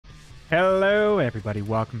Hello, everybody.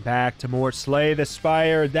 Welcome back to more Slay the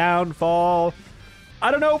Spire Downfall.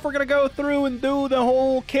 I don't know if we're going to go through and do the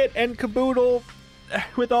whole kit and caboodle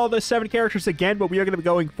with all the 7 characters again, but we are going to be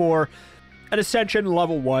going for an Ascension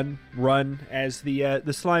level 1 run as the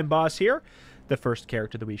slime boss here. The first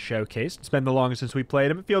character that we showcased. It's been the longest since we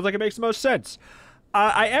played him. It feels like it makes the most sense.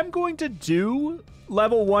 I am going to do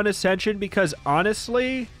level 1 Ascension because,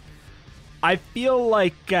 honestly, I feel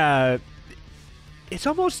like it's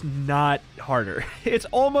almost not harder. It's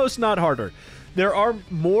almost not harder. There are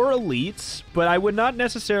more elites, but I would not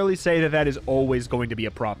necessarily say that that is always going to be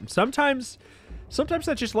a problem. Sometimes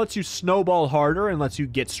that just lets you snowball harder and lets you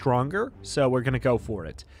get stronger, so we're going to go for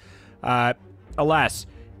it. Alas,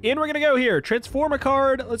 in we're going to go here. Transform a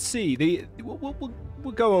card. Let's see.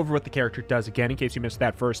 We'll go over what the character does again in case you missed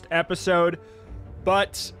that first episode.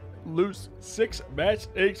 But lose 6 max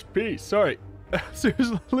HP. Sorry.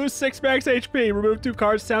 Lose 6 max HP. Remove 2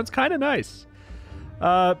 cards. Sounds kind of nice.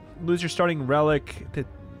 Lose your starting relic.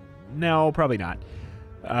 No, probably not.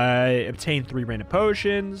 Obtain 3 random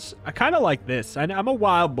potions. I kind of like this. I'm a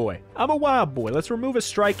wild boy. Let's remove a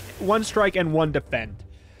strike, 1 strike, and 1 defend.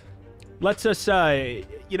 Let's us,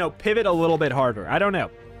 pivot a little bit harder. I don't know.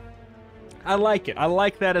 I like it. I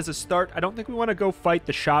like that as a start. I don't think we want to go fight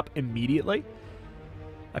the shop immediately.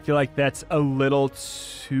 I feel like that's a little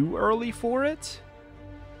too early for it.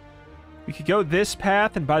 We could go this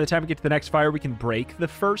path, and by the time we get to the next fire, we can break the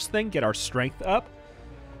first thing, get our strength up.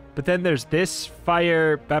 But then there's this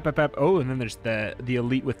fire. Oh, and then there's the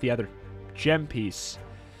elite with the other gem piece.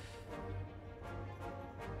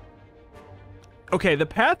 Okay, the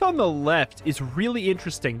path on the left is really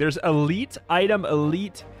interesting. There's elite, item,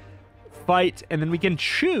 elite, fight, and then we can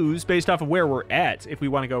choose based off of where we're at if we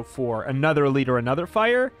want to go for another elite or another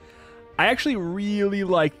fire. I actually really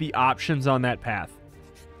like the options on that path.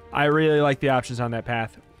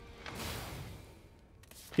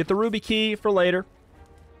 Get the ruby key for later.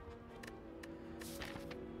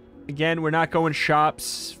 Again, we're not going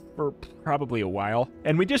shops for probably a while.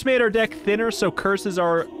 And we just made our deck thinner, so curses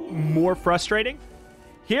are more frustrating.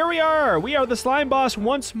 Here we are. We are the slime boss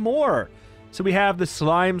once more. So we have the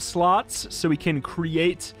slime slots, so we can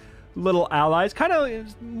create little allies. Kind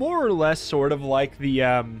of more or less sort of like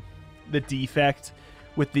the defect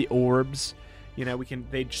with the orbs. You know,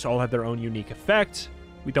 they just all have their own unique effect.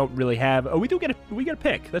 We don't really have... Oh, we get a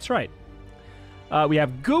pick. That's right. We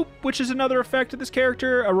have Goop, which is another effect of this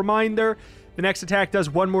character. A reminder, the next attack does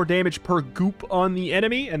 1 more damage per Goop on the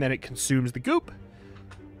enemy, and then it consumes the Goop.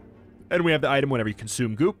 And we have the item whenever you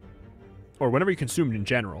consume Goop, or whenever you consume in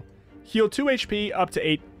general. Heal 2 HP up to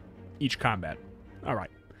 8 each combat. All right.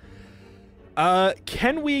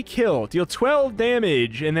 Can we kill? Deal 12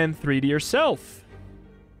 damage and then 3 to yourself.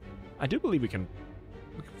 I do believe we can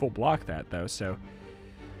full block that, though, so...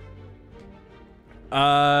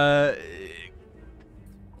 What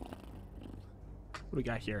do we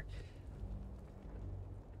got here?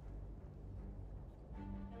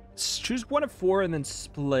 Choose 1 of 4 and then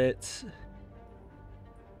split.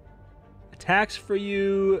 Attacks for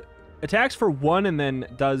you... Attacks for 1 and then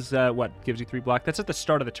does, what? Gives you 3 block. That's at the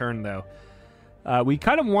start of the turn, though. We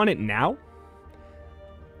kind of want it now.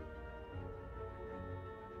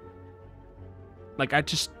 Like, I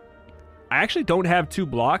actually don't have 2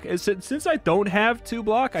 block. Since I don't have 2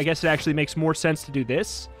 block, I guess it actually makes more sense to do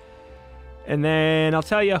this. And then, I'll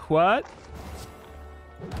tell you what.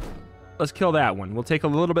 Let's kill that one. We'll take a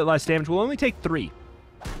little bit less damage. We'll only take 3.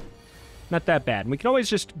 Not that bad. And we can always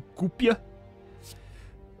just goop ya.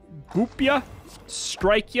 Goop ya,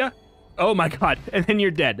 strike ya. Oh my god, and then you're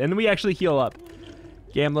dead. And then we actually heal up.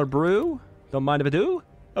 Gambler Brew, don't mind if I do.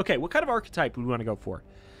 Okay, what kind of archetype do we want to go for?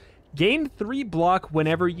 Gain 3 block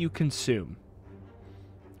whenever you consume.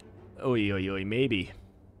 Oy, maybe.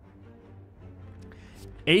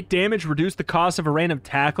 8 damage, reduce the cost of a random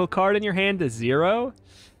tackle card in your hand to 0.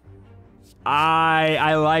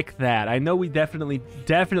 I like that. I know we definitely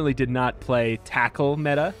did not play tackle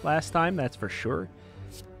meta last time, that's for sure.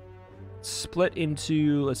 Split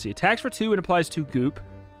into, let's see, attacks for 2 and applies 2 goop.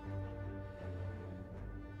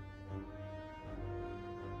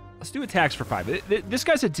 Let's do attacks for 5. This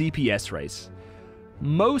guy's a DPS race.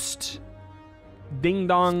 Most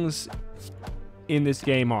ding-dongs in this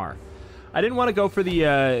game are. I didn't want to go for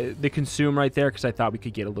the consume right there because I thought we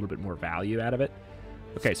could get a little bit more value out of it.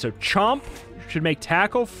 Okay, so Chomp should make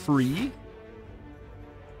tackle free.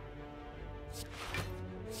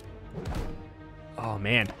 Oh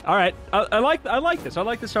man! All right, I like this. I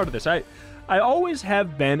like the start of this. I always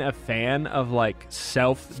have been a fan of like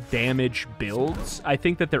self-damage builds. I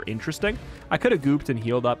think that they're interesting. I could have gooped and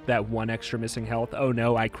healed up that 1 extra missing health. Oh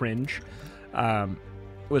no, I cringe.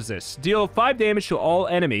 What is this? Deal 5 damage to all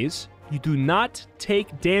enemies. You do not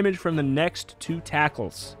take damage from the next 2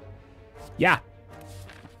 tackles. Yeah.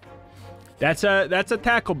 That's a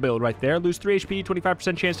tackle build right there. Lose 3 HP,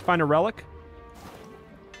 25% chance to find a relic.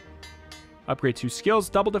 Upgrade 2 skills,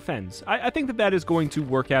 double defense. I think that is going to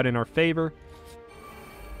work out in our favor.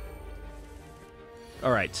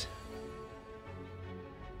 All right.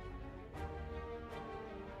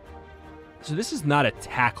 So this is not a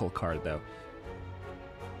tackle card, though.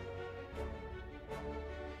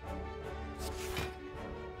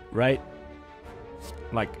 Right?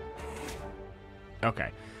 Like, okay.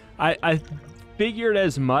 I figured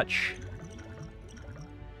as much.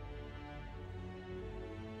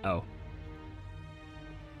 Oh.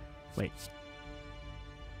 Wait.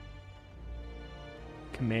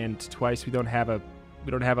 Command twice. We don't have a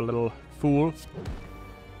little fool.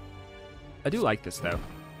 I do like this though.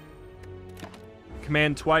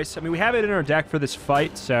 Command twice. I mean, we have it in our deck for this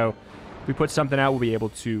fight, so if we put something out, we'll be able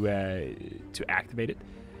to activate it.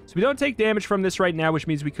 So we don't take damage from this right now, which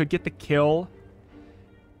means we could get the kill.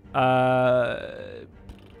 I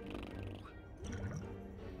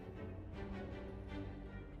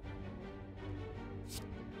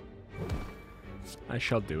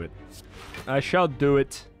shall do it. I shall do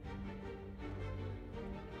it.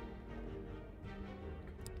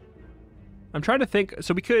 I'm trying to think.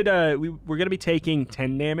 So we could, we're going to be taking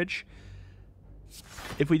 10 damage.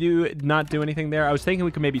 If we do not do anything there, I was thinking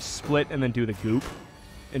we could maybe split and then do the goop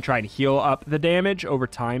and try and heal up the damage over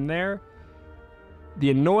time there.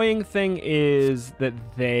 The annoying thing is that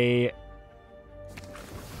they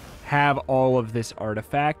have all of this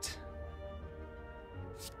artifact.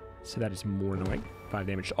 So that is more annoying. 5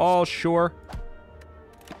 damage to all, sure.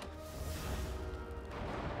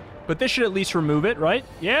 But this should at least remove it, right?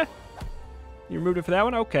 Yeah? You removed it for that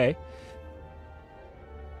one? Okay.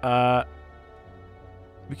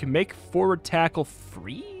 We can make forward tackle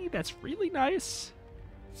free? That's really nice.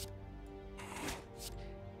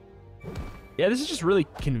 Yeah, this is just really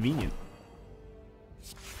convenient.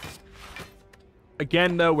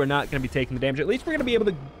 Again, though, we're not going to be taking the damage. At least we're going to be able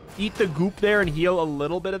to eat the goop there and heal a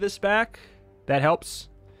little bit of this back. That helps.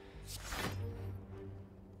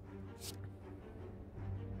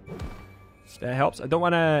 That helps. I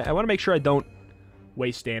want to make sure I don't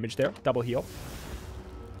waste damage there. Double heal.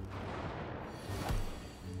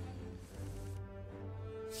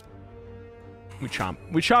 We chomp.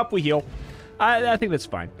 We chop, we heal. I think that's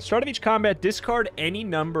fine. Start of each combat, discard any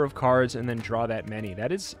number of cards and then draw that many.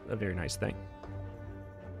 That is a very nice thing.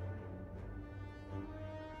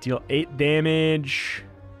 Deal 8 damage.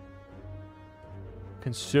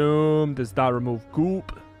 Consume. Does not remove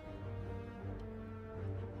goop.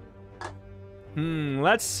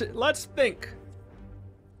 Let's think.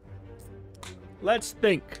 Let's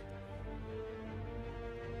think.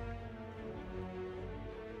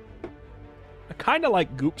 I kind of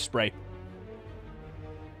like goop spray.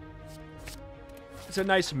 It's a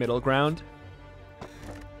nice middle ground.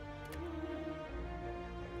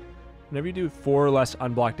 Whenever you do 4 or less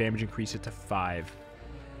unblocked damage, increase it to 5.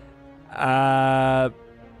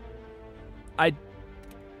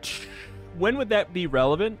 When would that be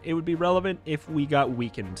relevant? It would be relevant if we got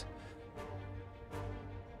weakened.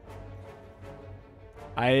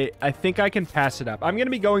 I think I can pass it up. I'm going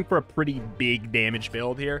to be going for a pretty big damage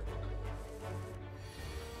build here.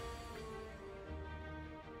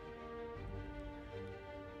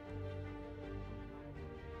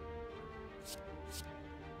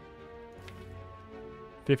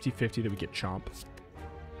 $50-50 that we get chomp.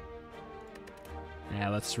 Yeah,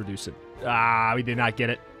 let's reduce it. Ah, we did not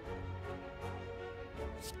get it.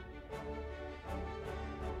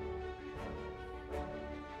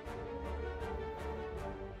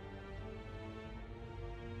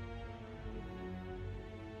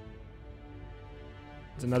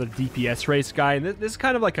 It's another DPS race guy, and this is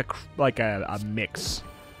kind of like a mix.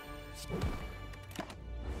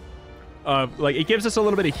 Like it gives us a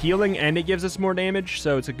little bit of healing and it gives us more damage,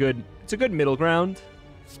 so it's a good middle ground.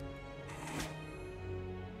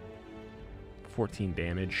 14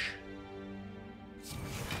 damage.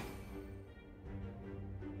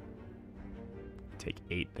 Take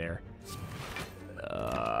 8 there.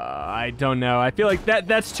 I don't know. I feel like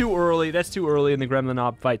that's too early. That's too early in the Gremlin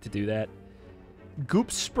Ob fight to do that.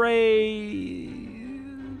 Goop spray.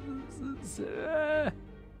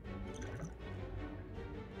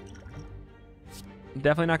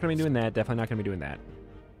 Definitely not going to be doing that. Definitely not going to be doing that.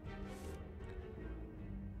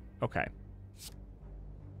 Okay.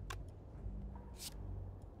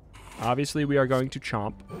 Obviously, we are going to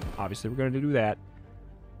chomp. Obviously, we're going to do that.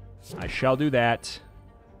 I shall do that.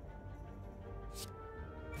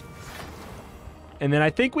 And then I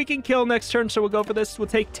think we can kill next turn, so we'll go for this. We'll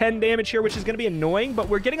take 10 damage here, which is going to be annoying, but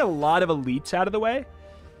we're getting a lot of elites out of the way.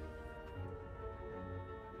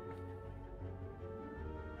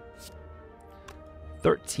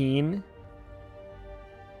 $13.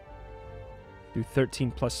 Do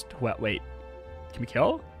 13 plus 12. Wait. Can we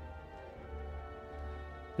kill?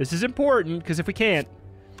 This is important, because if we can't...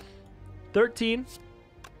 13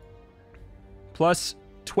 plus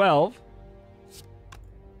 12.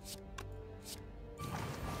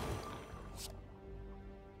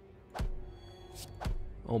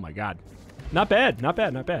 Oh my god. Not bad, not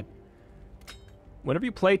bad, not bad. Whenever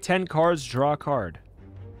you play 10 cards, draw a card.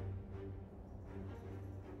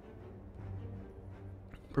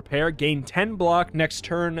 Prepare, gain 10 block. Next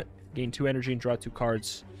turn, gain 2 energy and draw 2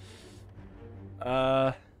 cards.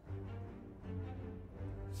 I'll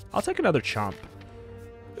take another chomp.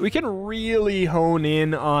 We can really hone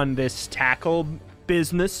in on this tackle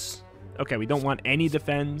business. Okay, we don't want any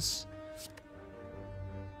defense.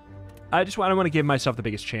 I want to give myself the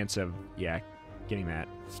biggest chance of, yeah, getting that.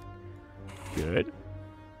 Good.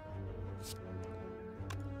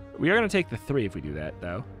 We are going to take the 3 if we do that,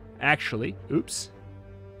 though. Actually, oops.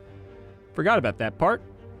 Forgot about that part.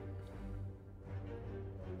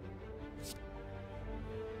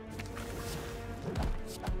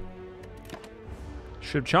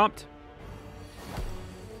 Should have chomped.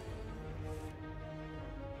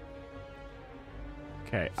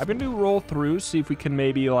 Okay, I'm going to roll through, see if we can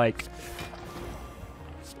maybe, like...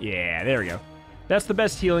 Yeah, there we go. That's the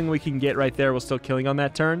best healing we can get right there while still killing on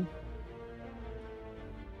that turn.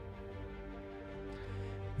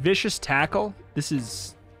 Vicious Tackle. This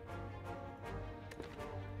is...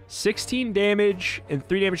 16 damage and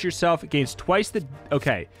 3 damage to yourself. It gains twice the...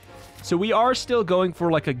 Okay. So we are still going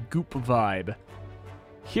for, like, a goop vibe.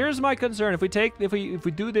 Here's my concern. If we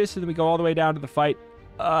do this and then we go all the way down to the fight...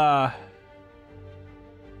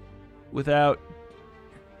 Without...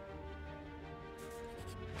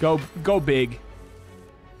 Go big.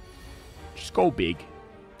 Just go big.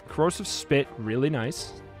 Corrosive Spit, really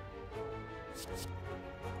nice.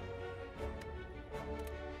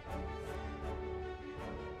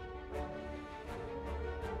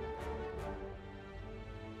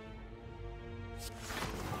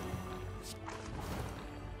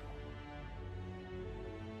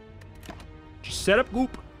 Just set up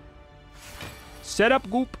goop. Set up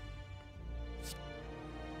goop.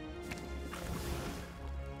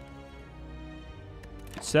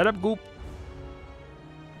 Set up goop.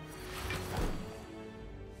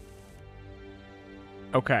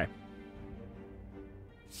 Okay.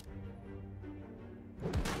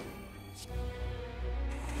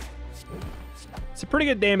 It's a pretty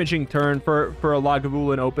good damaging turn for a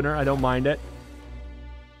Lagavulin opener. I don't mind it.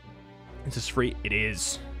 Is this free? It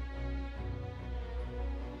is.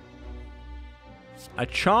 I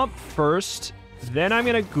chomp first, then I'm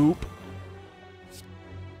gonna goop.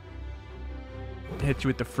 Hit you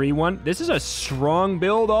with the free one. This is a strong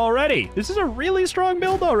build already. This is a really strong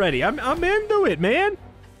build already. I'm into it, man.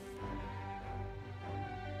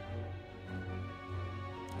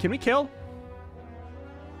 Can we kill?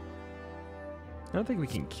 I don't think we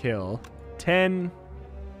can kill. 10.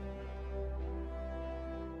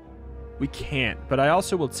 We can't, but I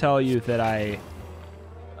also will tell you that I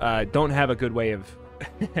don't have a good way of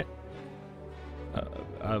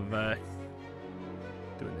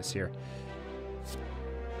doing this here.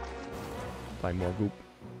 Apply more goop.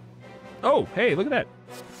 Oh, hey, look at that.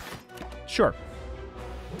 Sure.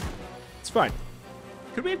 It's fine.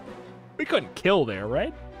 Could we couldn't kill there,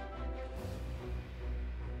 right?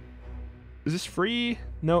 Is this free?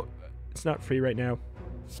 No, it's not free right now.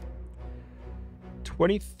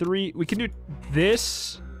 23. We can do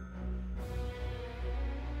this.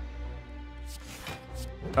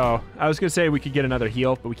 Oh, I was going to say we could get another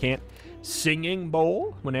heal, but we can't. Singing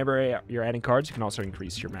Bowl. Whenever you're adding cards, you can also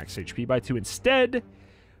increase your max HP by 2. Instead,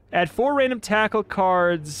 add 4 random tackle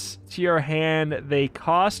cards to your hand. They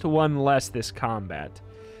cost 1 less this combat.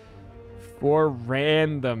 4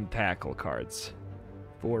 random tackle cards.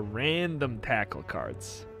 4 random tackle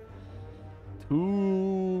cards.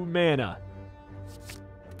 2 mana.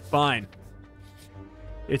 Fine.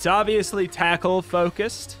 It's obviously tackle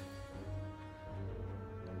focused.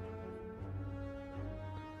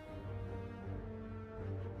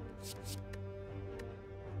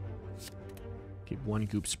 Give 1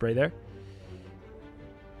 goop spray there.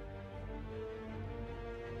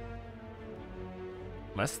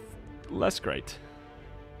 Less great.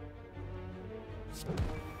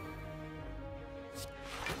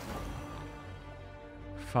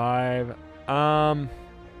 $5. I'm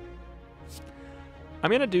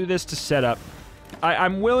gonna do this to set up.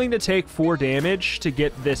 I'm willing to take 4 damage to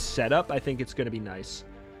get this set up. I think it's going to be nice.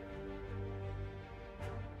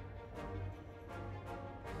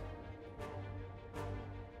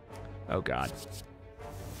 Oh, God.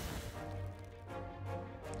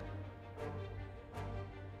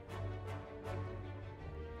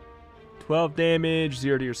 $12 damage,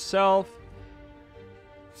 0 to yourself.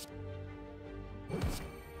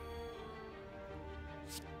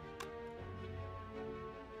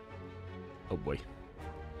 Oh, boy.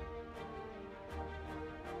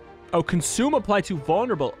 Oh, consume apply to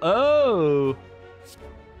vulnerable. Oh.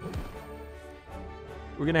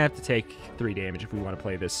 We're going to have to take 3 damage if we want to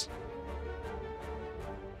play this.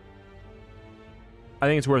 I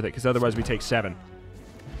think it's worth it, because otherwise we take 7.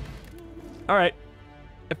 All right.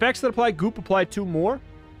 Effects that apply, goop apply 2 more.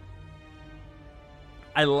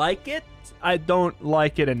 I like it. I don't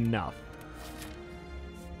like it enough.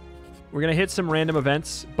 We're going to hit some random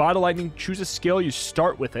events. Bottle lightning, choose a skill. You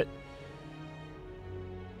start with it.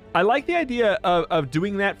 I like the idea of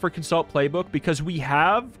doing that for Consult Playbook because we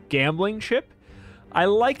have Gambling Chip. I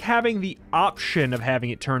like having the option of having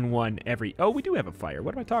it turn 1 every... Oh, we do have a fire.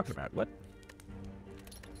 What am I talking about? What?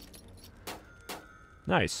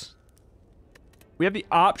 Nice. We have the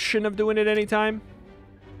option of doing it anytime.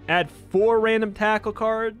 Add 4 random tackle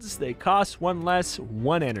cards. They cost 1 less,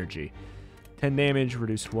 1 energy. 10 damage,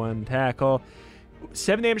 reduce 1 tackle.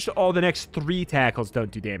 7 damage to all the next 3 tackles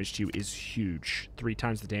don't do damage to you is huge. 3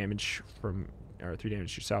 times the damage from... Or 3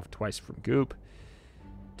 damage to yourself, twice from goop.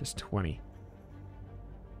 Just 20.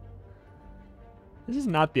 This is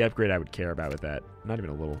not the upgrade I would care about with that. Not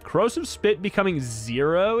even a little. Corrosive Spit becoming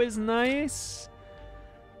 0 is nice.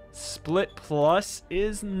 Split Plus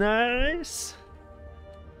is nice.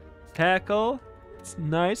 Tackle. It's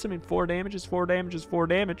nice. I mean, 4 damage is 4 damage is 4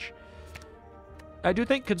 damage. I do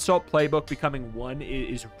think Consult Playbook becoming 1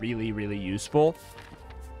 is really, really useful.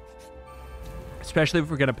 Especially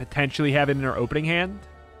if we're going to potentially have it in our opening hand.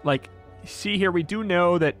 Like, see here, we do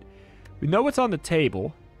know that... We know what's on the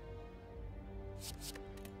table.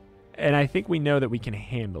 And I think we know that we can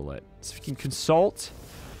handle it. So we can consult.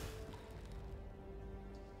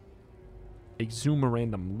 Exhume a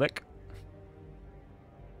random lick.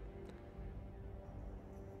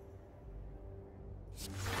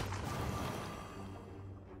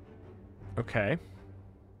 Okay.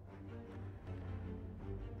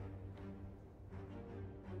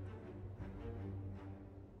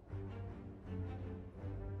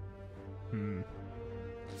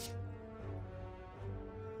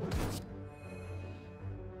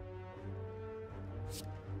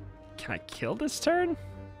 Can I kill this turn?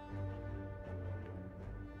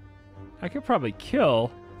 I could probably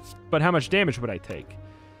kill, but how much damage would I take?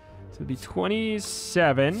 So it'd be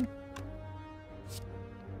 27.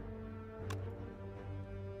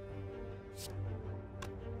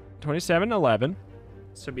 27, 11.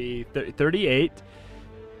 So it'd be 38.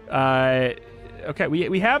 Okay,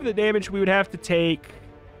 we have the damage we would have to take.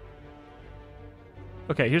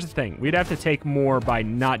 Okay, here's the thing. We'd have to take more by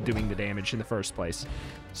not doing the damage in the first place.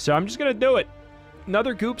 So I'm just going to do it.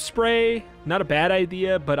 Another goop spray. Not a bad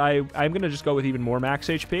idea, but I'm going to just go with even more max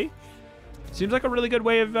HP. Seems like a really good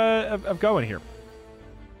way of going here.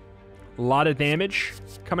 A lot of damage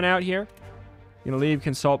coming out here. Going to leave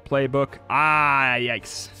Consult Playbook. Ah,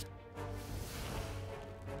 yikes.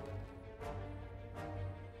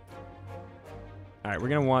 All right, we're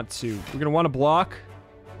going to want to block.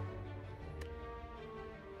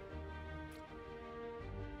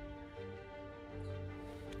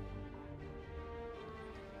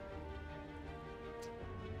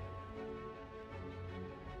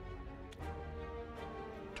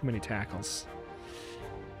 Too many tackles.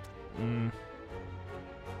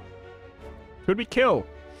 Could we kill?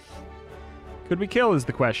 Could we kill is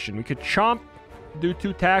the question. We could chomp, do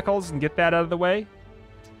 2 tackles, and get that out of the way.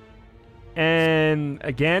 And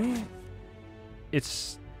again,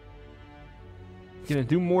 it's gonna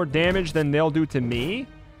do more damage than they'll do to me.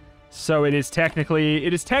 So it is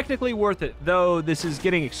technically worth it, though this is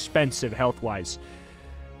getting expensive health-wise.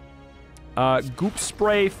 Goop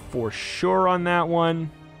spray for sure on that one.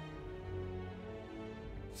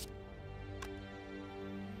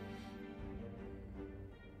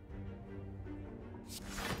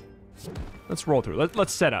 Let's roll through.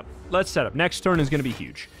 Let's set up. Let's set up. Next turn is going to be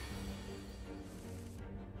huge.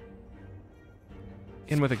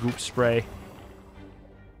 In with a goop spray.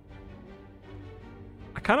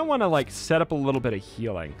 I kind of want to, like, set up a little bit of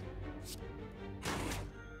healing.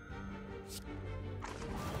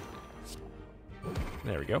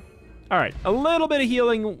 There we go. All right. A little bit of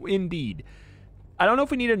healing, indeed. I don't know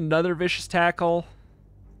if we need another Vicious Tackle.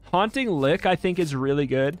 Haunting Lick, I think, is really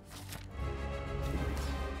good.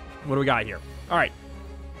 What do we got here? All right.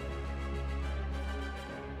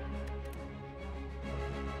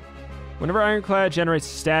 Whenever Ironclad generates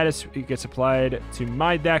status, it gets applied to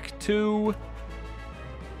my deck too.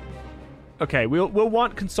 Okay, we'll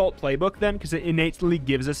want Consult Playbook then, because it innately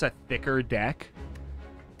gives us a thicker deck.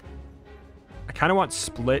 I kind of want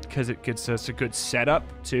Split, because it gives us a good setup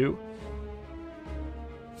too.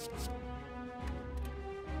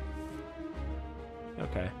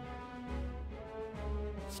 Okay.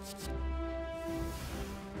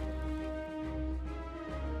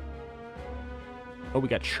 Oh, we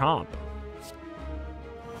got Chomp.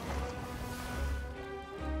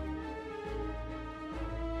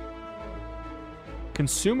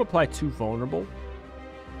 Consume, apply 2 vulnerable.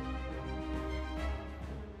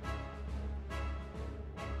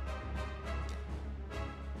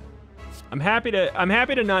 I'm happy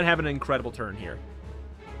to not have an incredible turn here.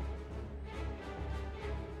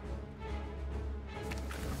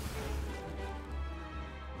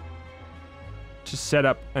 Just set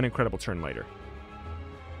up an incredible turn later.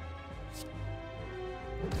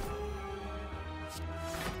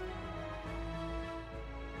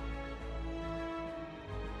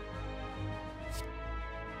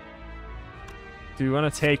 Do we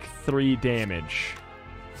want to take 3 damage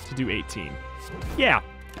to do 18? Yeah.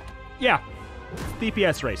 Yeah.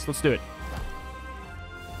 DPS race. Let's do it.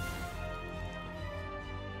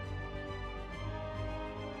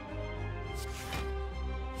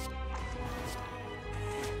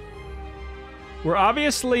 We're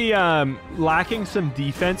obviously lacking some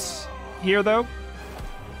defense here, though.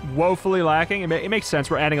 Woefully lacking. It makes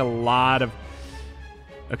sense. We're adding a lot of...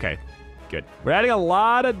 Okay, good. We're adding a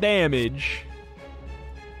lot of damage.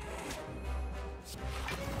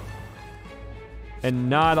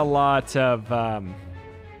 And not a lot of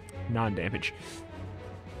non-damage.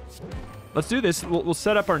 Let's do this. We'll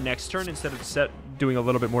set up our next turn instead of doing a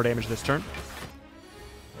little bit more damage this turn.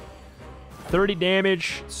 30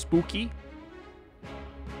 damage. Spooky.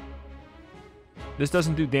 This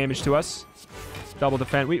doesn't do damage to us. Double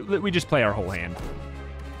defense. We just play our whole hand.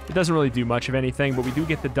 It doesn't really do much of anything, but we do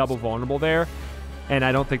get the double vulnerable there. And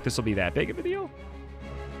I don't think this will be that big of a deal.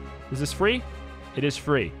 Is this free? It is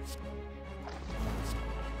free.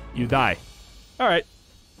 You die. All right.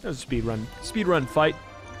 That was a speedrun fight.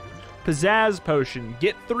 Pizzazz Potion.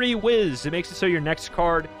 Get 3 whiz. It makes it so your next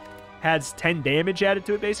card has 10 damage added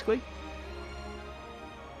to it, basically.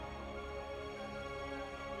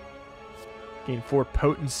 Gain 4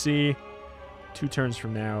 potency. 2 turns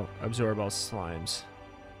from now. Absorb all slimes.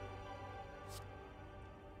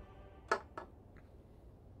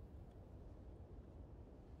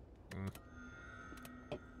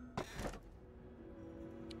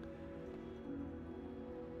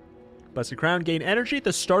 Busted Crown. Gain energy at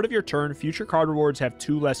the start of your turn. Future card rewards have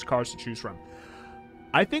 2 less cards to choose from.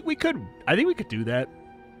 I think we could do that.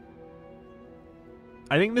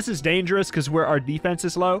 I think this is dangerous because our defense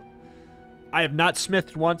is low. I have not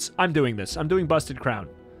smithed once. I'm doing this. I'm doing Busted Crown.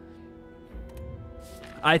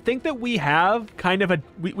 I think that we have kind of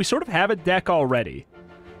we sort of have a deck already.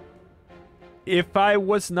 If I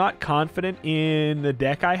was not confident in the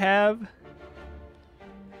deck I have,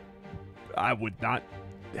 I would not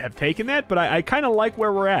have taken that, but I kind of like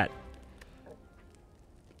where we're at.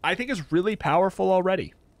 I think it's really powerful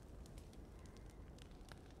already.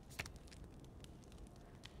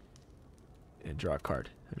 And draw a card.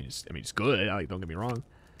 I mean, it's good. Don't get me wrong.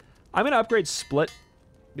 I'm going to upgrade Split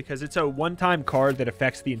because it's a one-time card that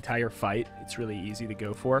affects the entire fight. It's really easy to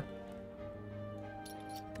go for.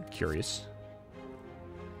 I'm curious.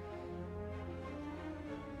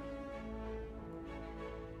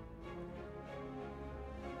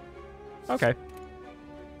 Okay.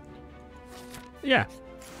 Yeah.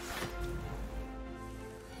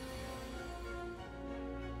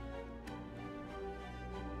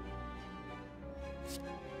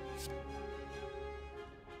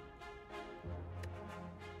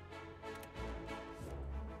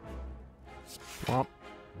 Womp.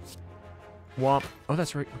 Womp. Oh,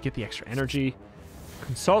 that's right. We get the extra energy.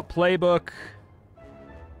 Consult Playbook.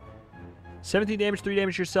 17 damage, 3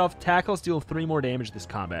 damage yourself. Tackles deal 3 more damage this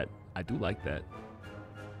combat. I do like that.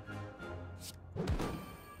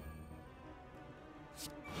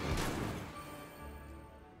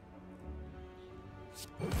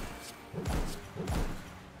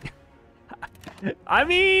 I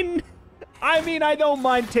mean, I don't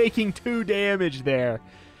mind taking 2 damage there.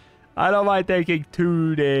 I don't mind taking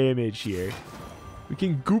 2 damage here. We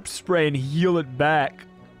can Goop Spray and heal it back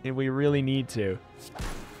if we really need to.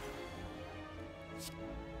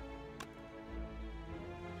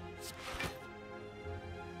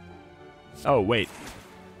 Oh, wait.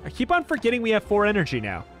 I keep on forgetting we have 4 energy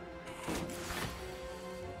now.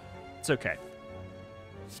 okay.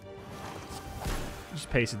 Just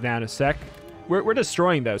pace it down a sec. We're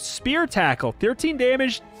destroying those. Spear tackle. 13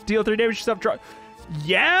 damage. Deal 3 damage. Stuff drop.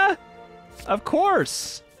 Yeah? Of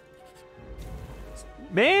course.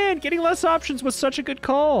 Man, getting less options was such a good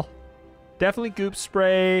call. Definitely goop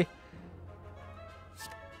spray.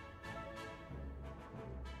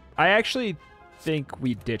 I actually think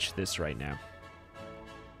we ditch this right now.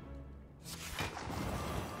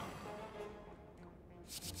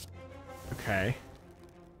 Okay.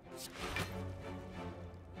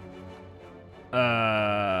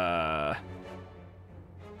 Can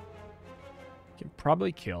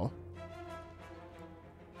probably kill.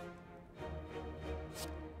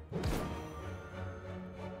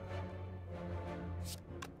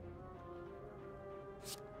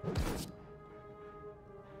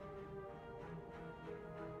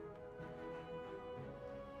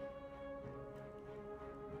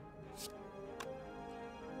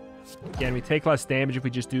 Again, we take less damage if we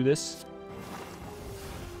just do this.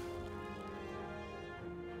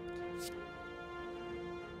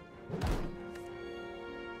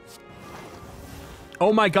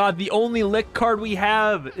 Oh my god, the only lick card we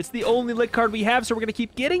have. It's the only lick card we have, so we're going to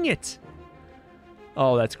keep getting it.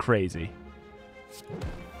 Oh, that's crazy.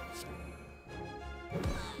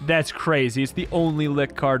 That's crazy. It's the only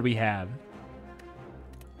lick card we have.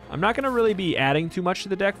 I'm not going to really be adding too much to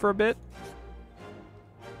the deck for a bit.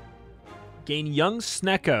 Gain Young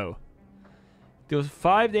Snecko. Deals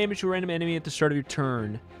 5 damage to a random enemy at the start of your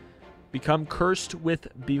turn. Become cursed with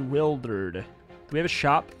Bewildered. Do we have a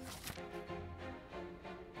shop?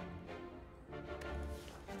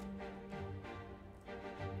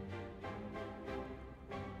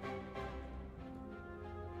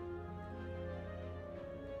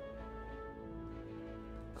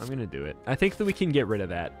 I'm going to do it. I think that we can get rid of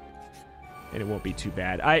that. And it won't be too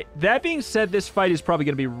bad. That being said, this fight is probably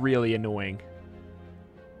going to be really annoying.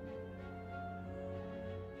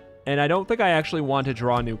 And I don't think I actually want to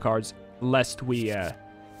draw new cards, lest we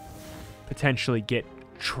potentially get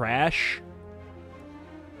trash.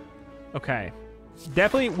 Okay.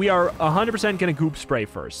 Definitely, we are 100% going to goop spray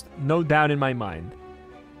first. No doubt in my mind.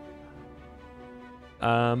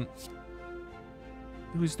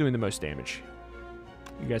 Who's doing the most damage?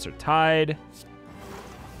 You guys are tied.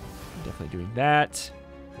 Definitely doing that.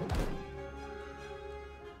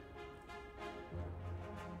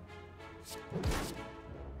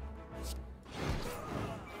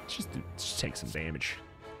 Just take some damage.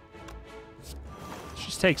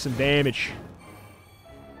 Just take some damage.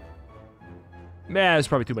 Man, that's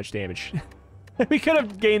probably too much damage. We could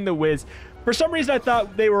have gained the whiz. For some reason, I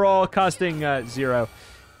thought they were all costing 0.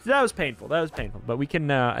 So that was painful. That was painful. But we can,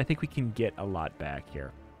 I think we can get a lot back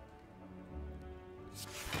here.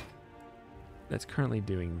 That's currently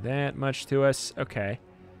doing that much to us. Okay.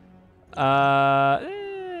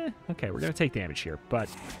 Okay, we're going to take damage here, but...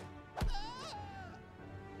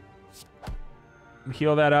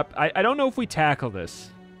 heal that up. I don't know if we tackle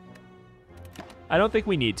this. I don't think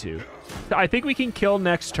we need to. I think we can kill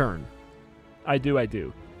next turn. I do.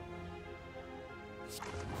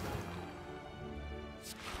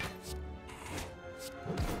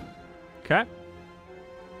 Okay.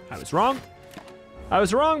 I was wrong.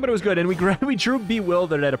 But it was good. And we drew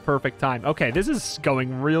Bewildered at a perfect time. Okay, this is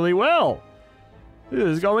going really well. This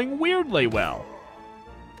is going weirdly well.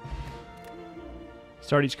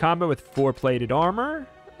 Start each combat with 4 plated armor.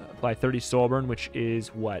 Apply 30 Soulburn, which is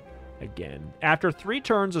what? Again. After 3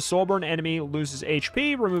 turns, a Soulburn enemy loses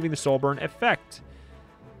HP, removing the Soulburn effect.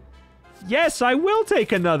 Yes, I will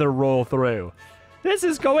take another roll through. This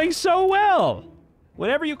is going so well.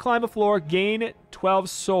 Whenever you climb a floor, gain 12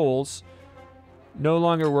 souls. No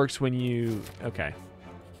longer works when you... Okay.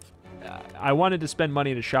 I wanted to spend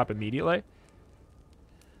money to shop immediately.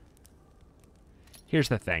 Here's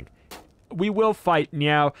the thing. We will fight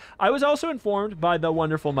Niao. I was also informed by the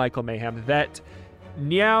wonderful Michael Mayhem that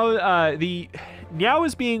Niao, Niao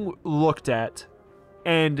is being looked at,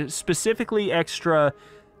 and specifically extra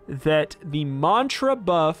that the mantra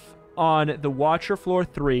buff on the Watcher Floor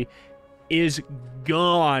 3 is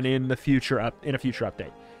gone in a future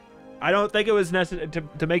update. I don't think it was necessary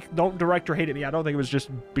to make... Don't director hate at me. I don't think it was just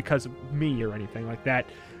because of me or anything like that.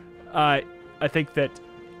 I think that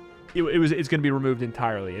it's going to be removed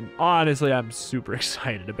entirely. And honestly, I'm super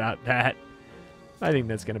excited about that. I think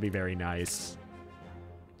that's going to be very nice.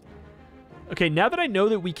 Okay, now that I know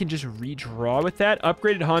that we can just redraw with that,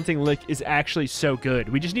 Upgraded Haunting Lick is actually so good.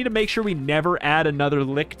 We just need to make sure we never add another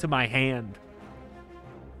lick to my hand.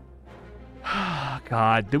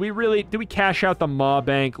 God, did we cash out the Maw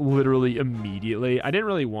Bank literally immediately? I didn't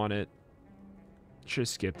really want it. Should have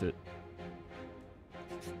skipped it.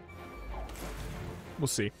 We'll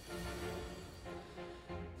see.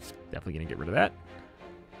 Definitely going to get rid of that.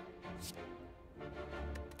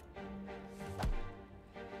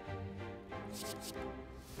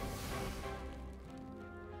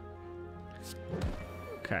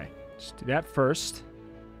 Okay, let's do that first.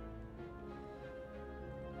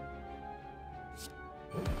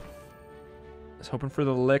 I was hoping for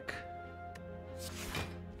the lick.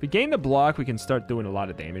 If we gain the block, we can start doing a lot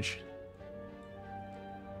of damage.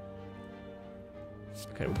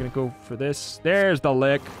 Okay, we're going to go for this. There's the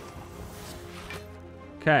lick.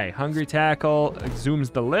 Okay, Hungry Tackle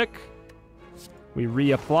exhumes the lick. We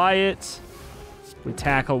reapply it. We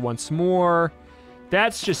tackle once more.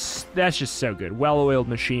 That's just so good. Well-oiled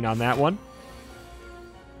machine on that one.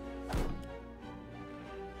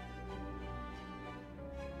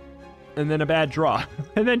 And then a bad draw.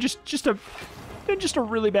 And then just a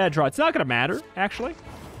really bad draw. It's not going to matter, actually.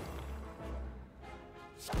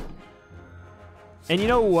 And you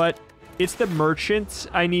know what? It's the merchant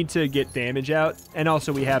I need to get damage out. And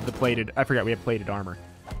also we have the plated... I forgot we have plated armor.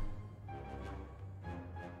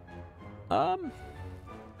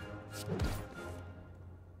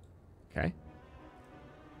 Okay.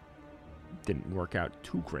 Didn't work out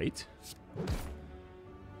too great.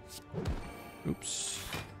 Oops.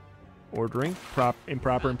 Ordering.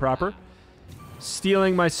 Improper.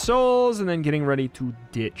 Stealing my souls and then getting ready to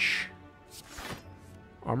ditch.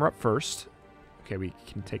 Armor up first. Okay, we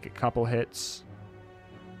can take a couple hits.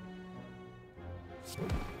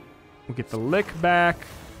 We'll get the lick back.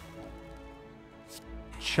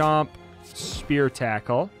 Chomp. Spear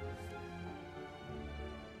tackle.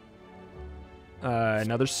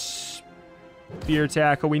 Another spear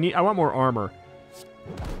tackle. I want more armor.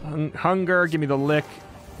 Hunger. Give me the lick.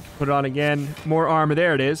 Put it on again. More armor.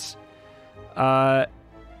 There it is. I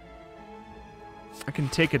can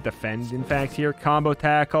take a defend, in fact, here. Combo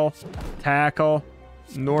tackle. Tackle.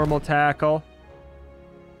 Normal tackle.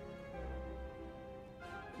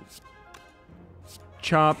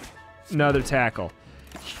 Chomp. Another tackle.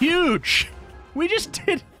 Huge! We just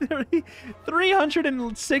did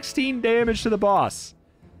 316 damage to the boss.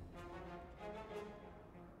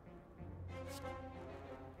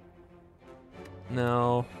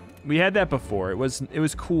 No. We had that before. It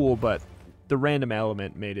was cool, but the random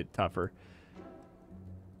element made it tougher.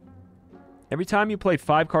 Every time you play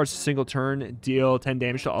 5 cards a single turn, deal 10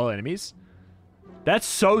 damage to all enemies. That's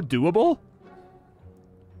so doable.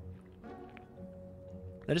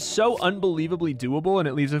 That is so unbelievably doable, and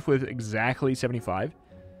it leaves us with exactly 75.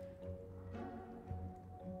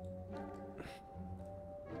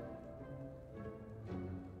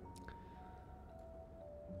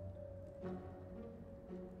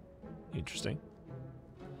 Interesting.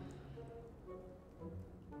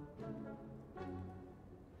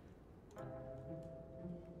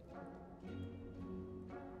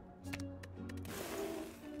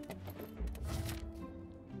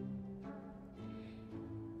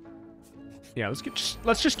 Yeah,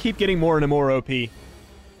 let's just keep getting more and more OP.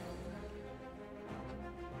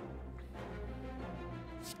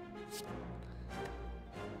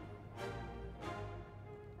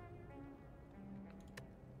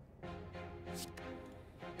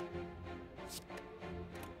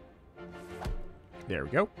 There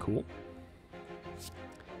we go. Cool.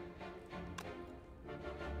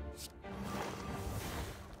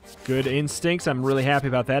 Good instincts. I'm really happy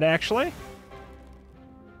about that, actually.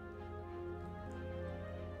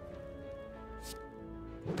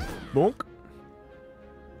 Bonk.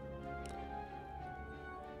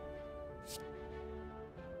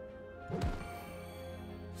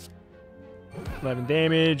 $11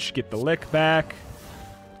 damage. Get the lick back.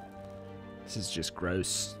 This is just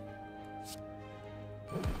gross.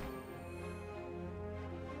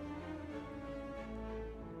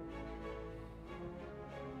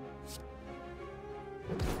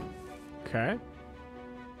 Okay.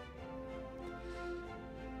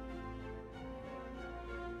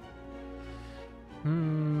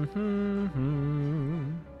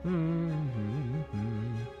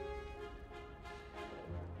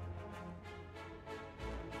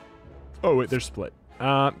 Oh, wait, they're split.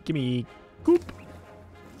 Give me goop.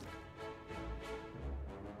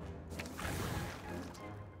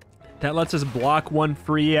 That lets us block one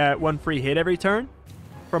free hit every turn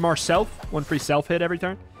from our self. One free self hit every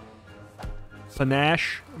turn.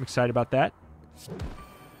 Panache. I'm excited about that.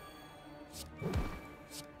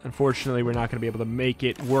 Unfortunately, we're not going to be able to make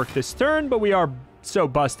it work this turn, but we are so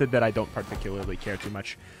busted that I don't particularly care too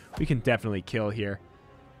much. We can definitely kill here.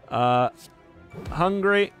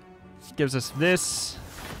 Hungry gives us this.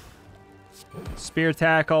 Spear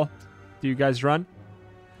tackle. Do you guys run?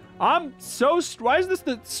 Why is this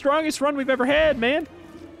the strongest run we've ever had, man?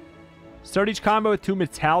 Start each combo with 2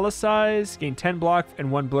 Metallicize. Gain 10 block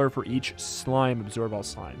and 1 blur for each slime. Absorb all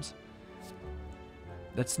slimes.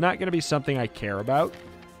 That's not going to be something I care about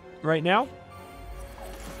right now.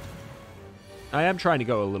 I am trying to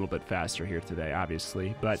go a little bit faster here today,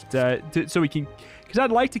 obviously. But so we can... Because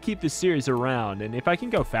I'd like to keep this series around. And if I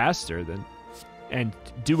can go faster then and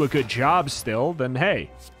do a good job still, then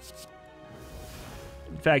hey...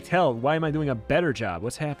 In fact, hell, why am I doing a better job?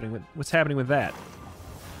 What's happening with that?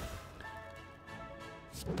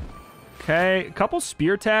 Okay, a couple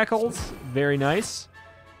spear tackles. Very nice.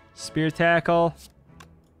 Spear tackle.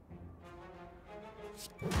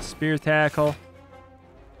 Spear tackle.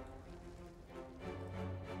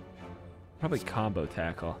 Probably combo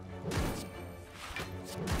tackle.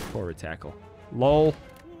 Forward tackle. Lol.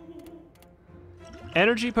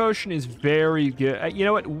 Energy potion is very good. You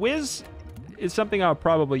know what? Whiz is something I'll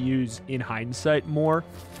probably use in hindsight more.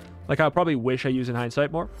 Like, I'll probably wish I used in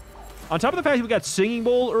hindsight more. On top of the fact that we got Singing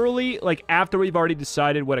Bowl early, like, after we've already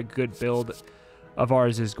decided what a good build of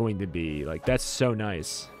ours is going to be. Like, that's so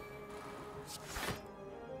nice.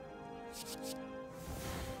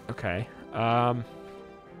 Okay. I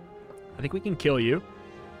think we can kill you.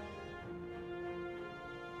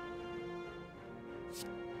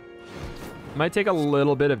 Might take a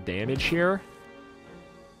little bit of damage here.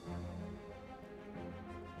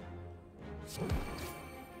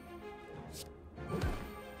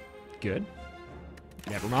 Good.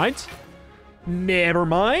 Never mind. Never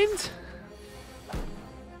mind.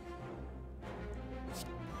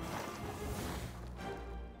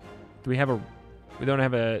 Do we have a... We don't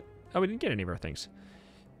have a... Oh, we didn't get any of our things.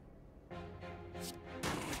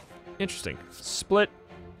 Interesting. Split.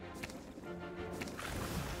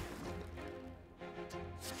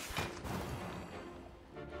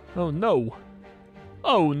 Oh, no.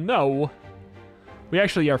 Oh, no. We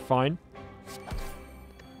actually are fine.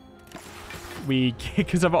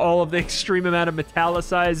 Because of all of the extreme amount of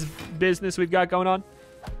metallicized business we've got going on.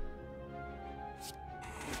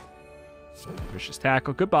 Vicious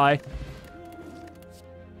tackle. Goodbye.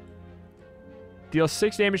 Deal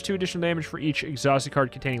 6 damage, 2 additional damage for each exhausted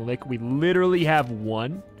card containing lick. We literally have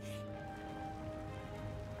 1.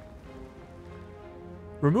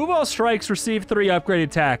 Remove all strikes, receive 3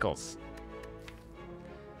 upgraded tackles.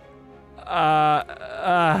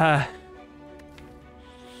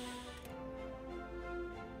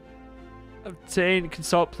 Obtain,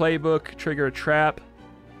 consult playbook, trigger a trap.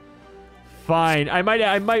 Fine. I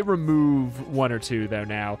might remove 1 or 2 though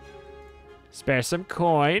now. Spare some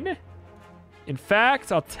coin. In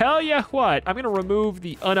fact, I'll tell you what. I'm gonna remove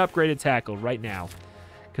the unupgraded tackle right now,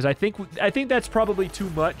 because I think that's probably too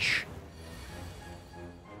much.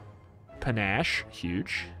 Panache,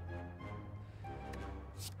 huge.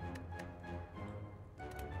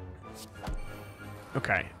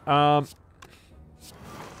 Okay.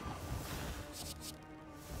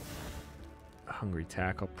 Hungry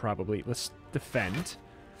tackle, probably. Let's defend.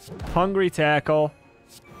 Hungry tackle.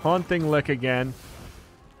 Haunting lick again.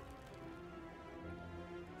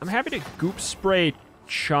 I'm happy to goop spray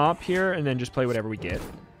chomp here and then just play whatever we get.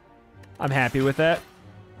 I'm happy with that.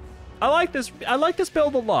 I like this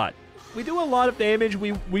build a lot. We do a lot of damage.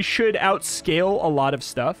 We should outscale a lot of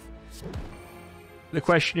stuff. The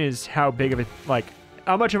question is how big of a, like,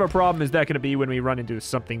 how much of a problem is that going to be when we run into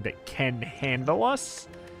something that can handle us?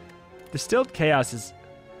 Distilled Chaos is...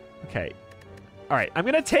 Okay. Alright, I'm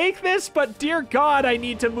going to take this, but dear God, I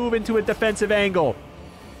need to move into a defensive angle.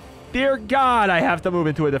 Dear God, I have to move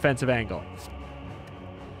into a defensive angle.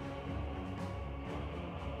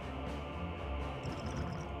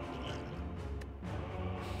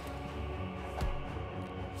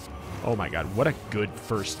 Oh my God, what a good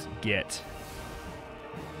first get.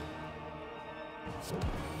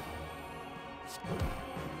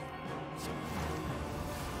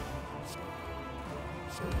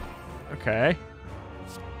 Okay.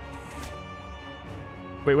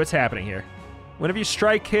 Wait, what's happening here? Whenever you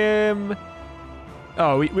strike him...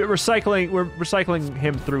 Oh, we're recycling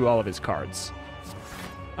him through all of his cards.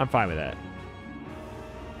 I'm fine with that.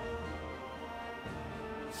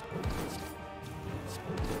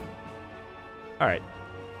 All right.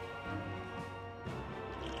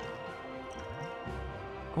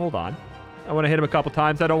 Hold on. I want to hit him a couple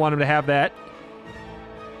times. I don't want him to have that.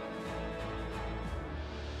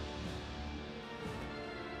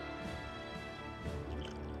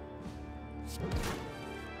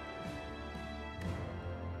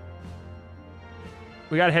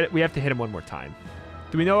 We have to hit him one more time.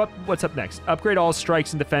 Do we know what's up next? Upgrade all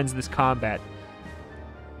strikes and defends this combat.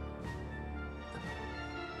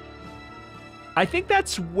 I think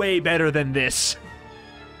that's way better than this.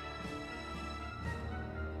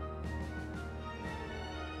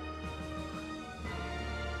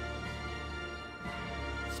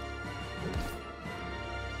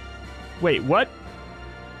 Wait, what?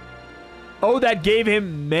 Oh, that gave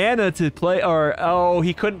him mana to play, or, oh,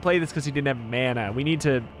 he couldn't play this because he didn't have mana. We need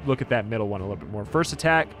to look at that middle one a little bit more. First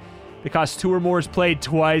attack, it costs 2 or more, is played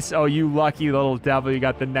twice. Oh, you lucky little devil, you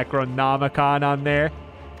got the Necronomicon on there.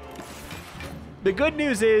 The good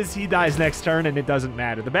news is he dies next turn and it doesn't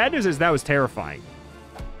matter. The bad news is that was terrifying.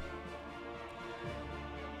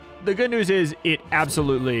 The good news is it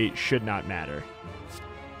absolutely should not matter.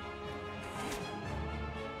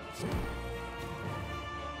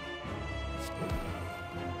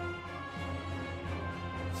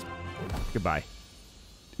 Goodbye.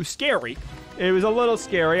 It was scary. It was a little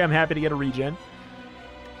scary. I'm happy to get a regen.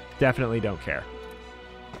 Definitely don't care.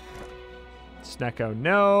 Snecko,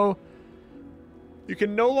 no. You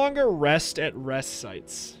can no longer rest at rest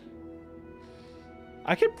sites.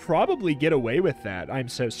 I could probably get away with that. I'm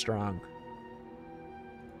so strong.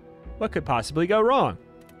 What could possibly go wrong?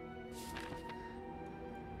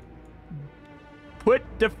 Put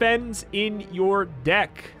defends in your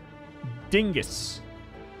deck. Dingus.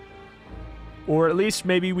 Or at least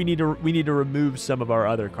maybe we need to remove some of our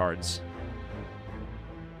other cards.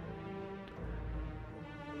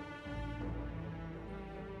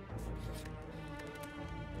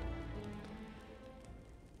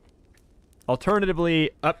 Alternatively,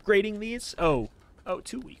 upgrading these. Oh,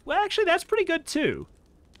 2 weeks. Well, actually, that's pretty good too.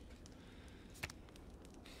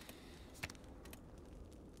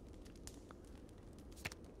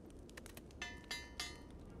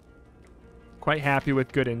 Quite happy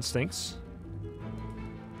with good instincts.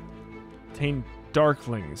 Obtain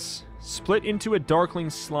Darklings. Split into a Darkling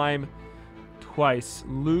slime twice.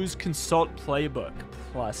 Lose Consult Playbook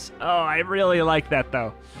plus. Oh, I really like that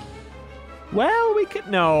though. Well, we could...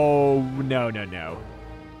 No.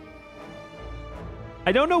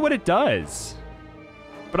 I don't know what it does.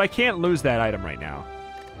 But I can't lose that item right now.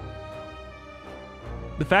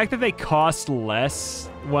 The fact that they cost less,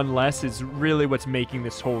 one less, is really what's making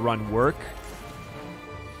this whole run work.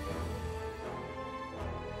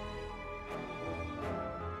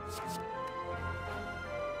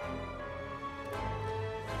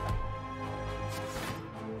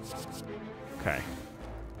 Okay.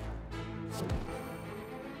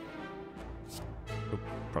 Oh,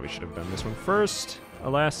 probably should have done this one first,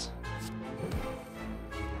 alas.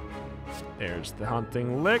 There's the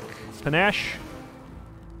Haunting Lick. Panache.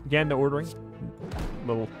 Again, the ordering.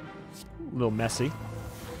 Little messy.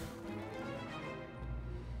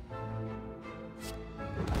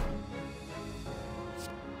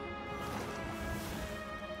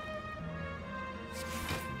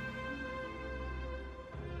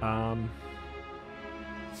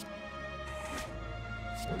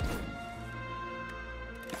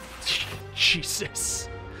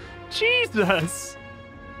 Jesus!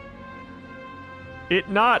 It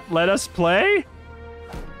not let us play?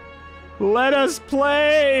 Let us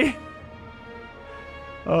play!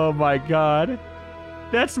 Oh my god.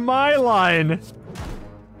 That's my line!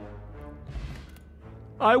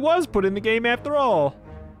 I was put in the game after all.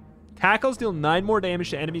 Tackles deal 9 more damage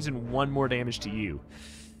to enemies and 1 more damage to you.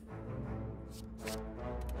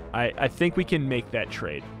 I think we can make that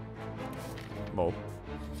trade. Lol.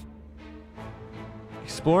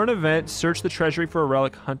 Explore an event, search the treasury for a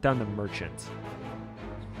relic, hunt down the merchant.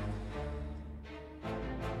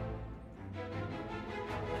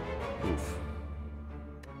 Oof.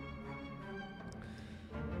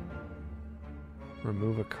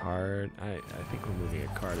 Remove a card. I think removing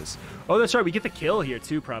a card is... Oh, that's right. We get the kill here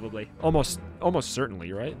too, probably. Almost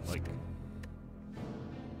certainly, right? Like...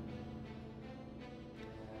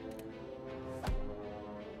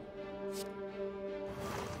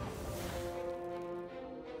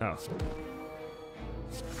 Oh.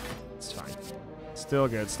 It's fine. Still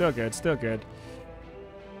good, still good, still good.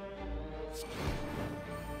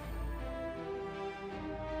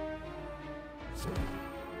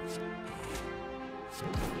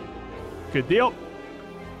 Good deal.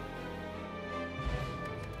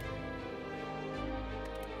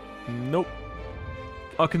 Nope.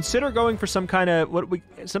 I'll consider going for some kind of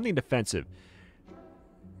something defensive.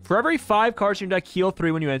 For every 5 cards in your deck, heal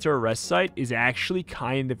 3 when you enter a rest site is actually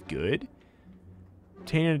kind of good.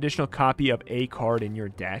 Obtain an additional copy of a card in your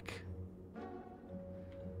deck.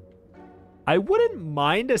 I wouldn't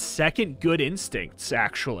mind a second Good Instincts,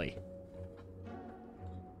 actually.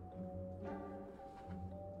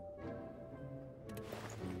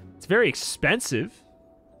 It's very expensive.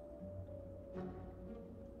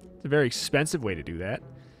 It's a very expensive way to do that.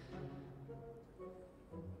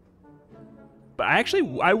 But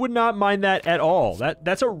actually, I would not mind that at all.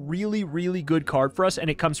 That's a really, really good card for us, and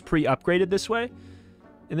it comes pre-upgraded this way.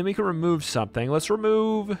 And then we can remove something. Let's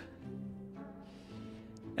remove...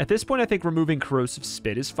 At this point, I think removing Corrosive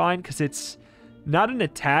Spit is fine, because it's not an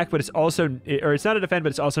attack, but it's also... Or it's not a defend, but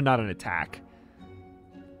it's also not an attack.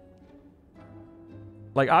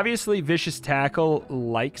 Like, obviously, Vicious Tackle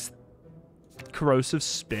likes Corrosive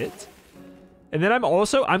Spit. And then I'm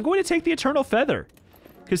going to take the Eternal Feather.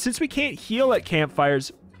 Because since we can't heal at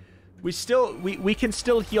campfires, we can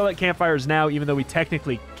still heal at campfires now, even though we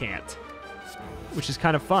technically can't. Which is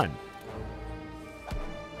kind of fun.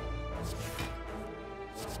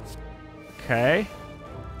 Okay.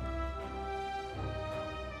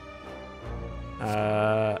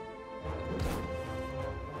 Here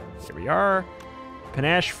we are.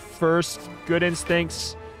 Panache first. Good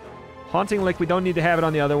Instincts. Haunting Lick. We don't need to have it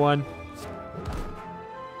on the other one.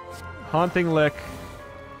 Haunting Lick.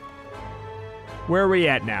 Where are we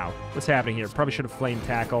at now? What's happening here? Probably should have Flame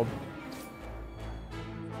Tackled.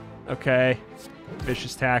 Okay.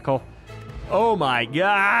 Vicious Tackle. Oh my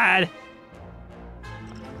god!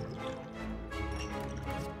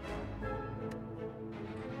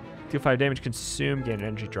 Deal 5 damage, consume, gain an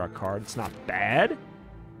energy, draw a card. It's not bad.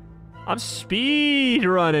 I'm speed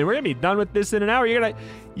running. We're gonna be done with this in an hour.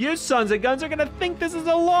 You sons of guns are gonna think this is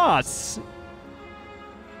a loss.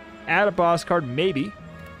 Add a boss card, maybe.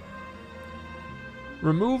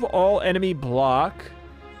 Remove all enemy block.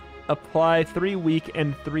 Apply 3 weak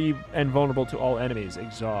and 3 vulnerable to all enemies.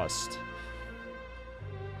 Exhaust.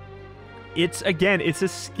 It's a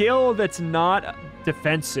skill that's not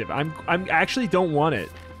defensive. I'm actually don't want it.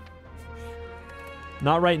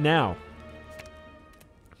 Not right now.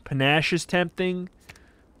 Panache is tempting.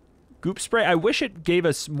 Goop Spray. I wish it gave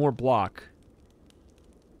us more block.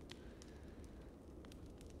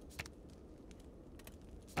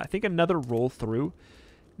 I think another roll through.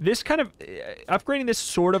 This kind of... upgrading this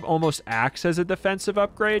sort of almost acts as a defensive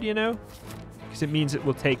upgrade, you know? Because it means it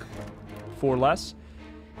will take 4 less.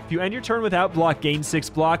 If you end your turn without block, gain 6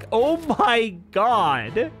 block. Oh my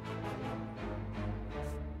god!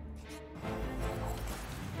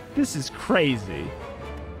 This is crazy.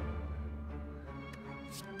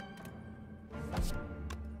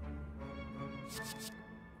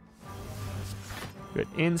 Good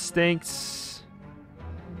Instincts.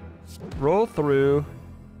 Roll through.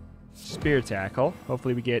 Spear Tackle.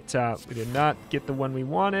 Hopefully we get, we did not get the one we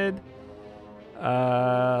wanted.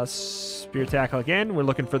 Spear Tackle again. We're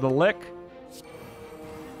looking for the lick.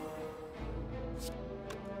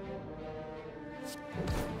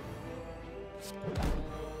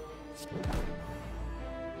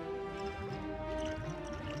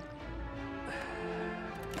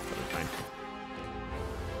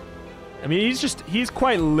 I mean, he's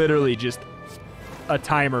quite literally just a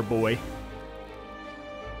timer boy.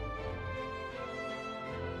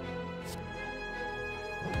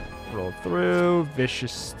 Roll through,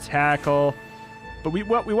 Vicious Tackle. But we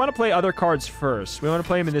want to play other cards first. We want to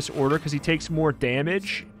play him in this order because he takes more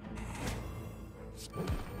damage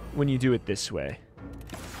when you do it this way.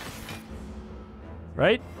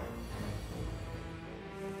 Right?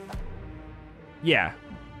 Yeah.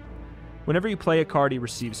 Whenever you play a card, he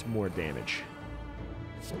receives more damage.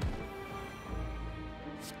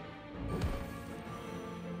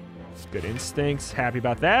 Good Instincts. Happy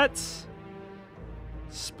about that.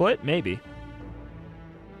 Split? Maybe.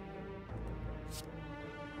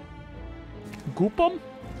 Goop him?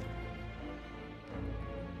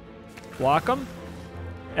 Block him?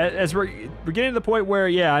 As we're getting to the point where,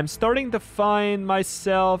 yeah, I'm starting to find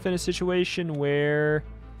myself in a situation where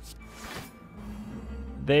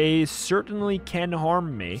they certainly can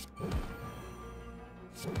harm me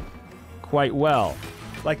quite well.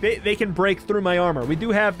 Like, they can break through my armor. We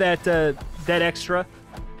do have that extra,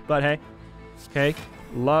 but hey. Okay.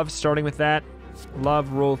 Love starting with that.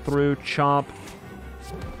 Love roll through, chomp.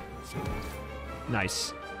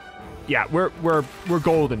 Nice. Yeah, we're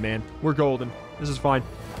golden, man. We're golden. This is fine.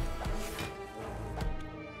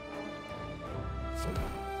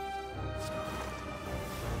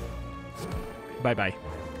 Bye-bye.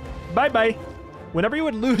 Bye-bye. Whenever you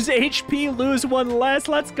would lose HP, lose 1 less.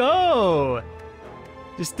 Let's go.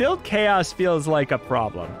 Distilled Chaos feels like a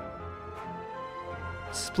problem.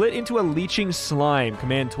 Split into a Leeching Slime.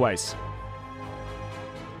 Command twice.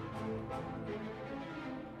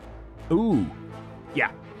 Ooh.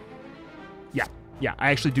 Yeah. Yeah. Yeah,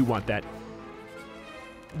 I actually do want that.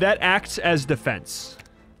 That acts as defense.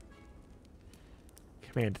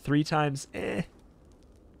 Command 3 times. Gonna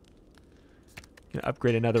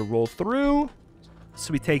upgrade another roll through.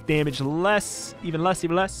 So we take damage less. Even less,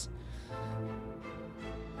 even less.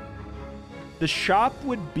 The shop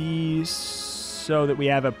would be so that we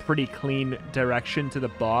have a pretty clean direction to the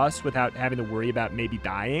boss without having to worry about maybe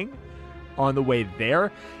dying on the way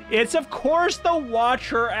there. It's, of course, the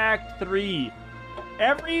Watcher Act 3.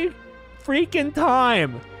 Every freaking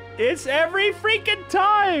time. It's every freaking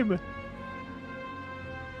time.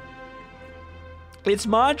 It's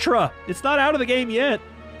mantra. It's not out of the game yet.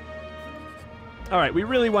 All right, we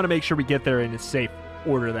really want to make sure we get there in a safe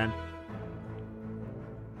order then.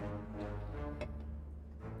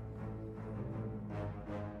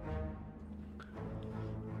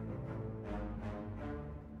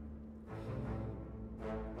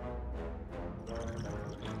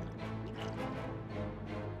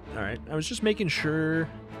 All right, I was just making sure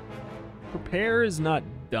prepare is not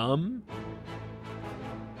dumb.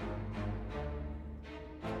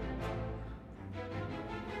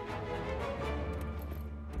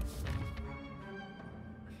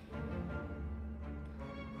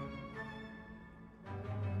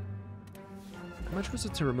 How much was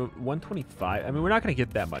it to remove? 125? I mean, we're not going to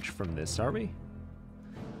get that much from this, are we?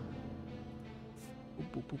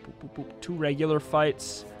 Boop, boop, boop, boop, boop, boop. 2 regular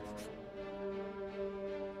fights.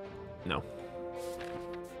 No.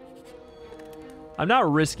 I'm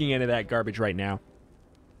not risking any of that garbage right now.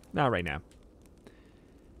 Not right now.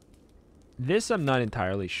 This I'm not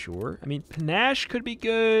entirely sure. I mean, Panache could be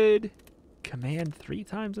good. Command 3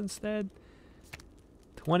 times instead.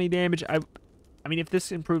 20 damage. I mean, if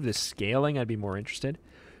this improved the scaling, I'd be more interested.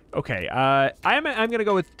 Okay, I'm gonna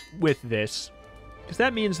go with this, because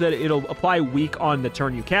that means that it'll apply weak on the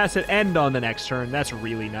turn you cast it and on the next turn. That's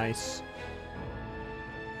really nice.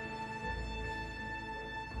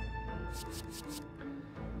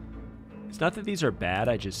 It's not that these are bad.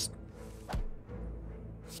 I just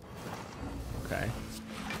okay.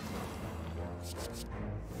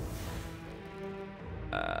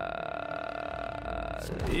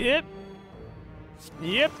 Yep.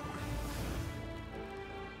 Yep.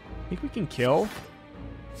 Think we can kill?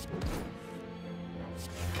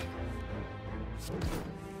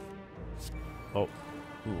 Oh,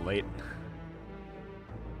 late.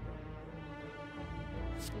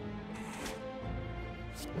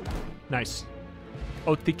 Nice.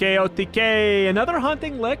 OTK, OTK. Another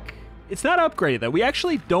hunting lick. It's not upgraded though. I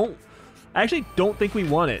actually don't think we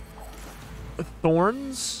want it.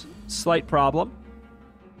 Thorns, slight problem.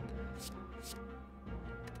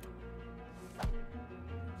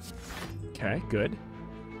 Okay, good.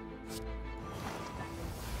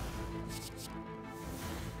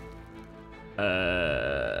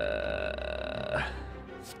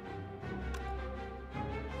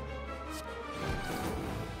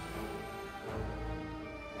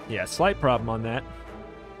 Yeah, slight problem on that.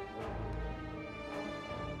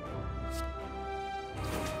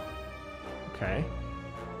 Okay.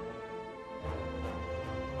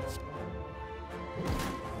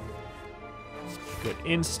 Good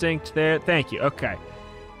instinct there. Thank you. Okay.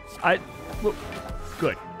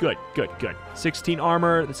 Good, good, good, good. 16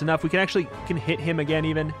 armor. That's enough. We can hit him again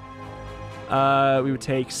even. We would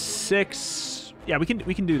take 6. Yeah, we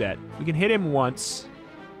can do that. We can hit him once.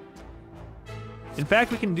 In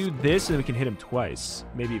fact, we can do this and we can hit him twice.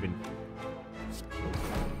 Maybe even.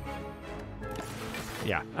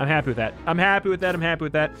 Yeah, I'm happy with that. I'm happy with that. I'm happy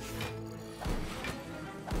with that.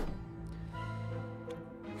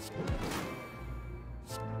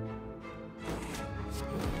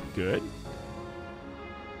 Good.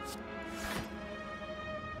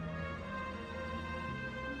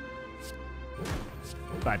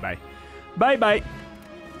 Bye-bye. Bye-bye.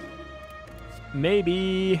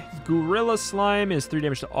 Maybe Gorilla Slime is 3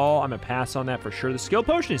 damage to all. I'm going to pass on that for sure. The skill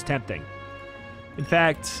potion is tempting. In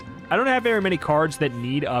fact, I don't have very many cards that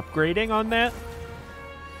need upgrading on that.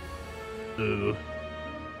 Ooh.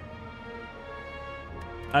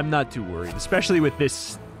 I'm not too worried, especially with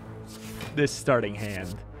this starting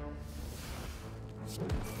hand.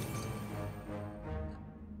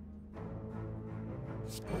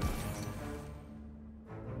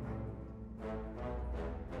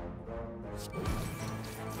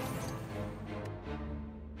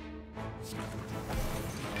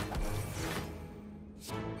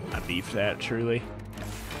 I beefed that, truly.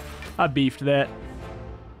 I beefed that.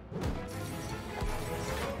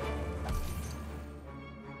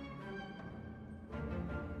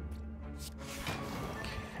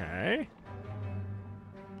 Okay.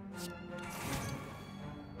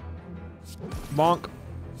 Bonk.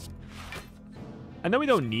 I know we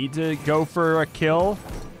don't need to go for a kill,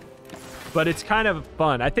 but it's kind of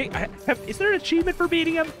fun. I think, is there an achievement for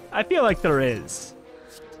beating him? I feel like there is.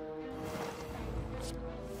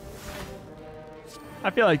 I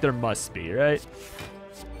feel like there must be, right?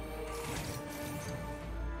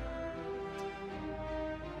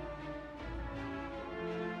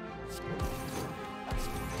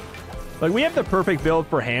 Like, we have the perfect build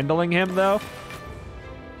for handling him, though.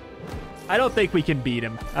 I don't think we can beat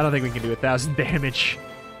him. I don't think we can do 1,000 damage.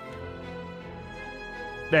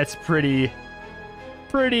 That's pretty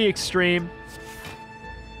extreme.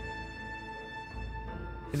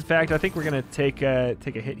 In fact, I think we're gonna take a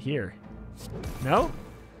hit here. No?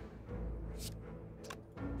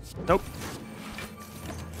 Nope.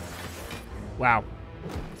 Wow.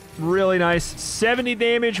 Really nice. 70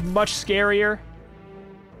 damage, much scarier.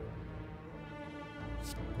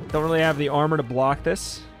 Don't really have the armor to block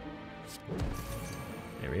this.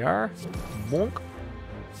 There we are. Bonk.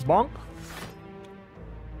 Bonk.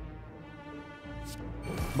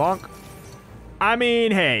 Bonk. I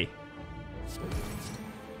mean, hey.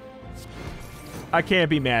 I can't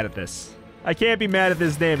be mad at this. I can't be mad at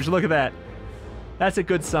this damage. Look at that. That's a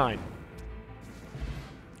good sign.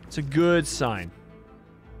 It's a good sign.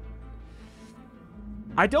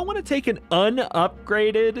 I don't want to take an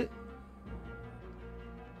unupgraded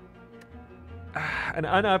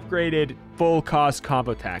full cost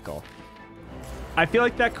combo tackle. I feel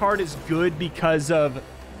like that card is good because of...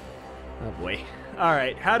 Oh boy.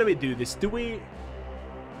 Alright, how do we do this? Do we...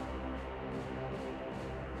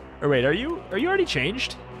 Or wait, are you already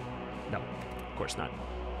changed? No, of course not.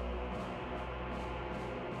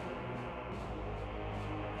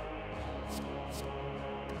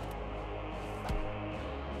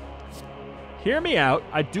 Hear me out.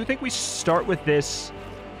 I do think we start with this.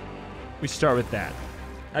 We start with that.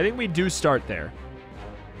 I think we do start there.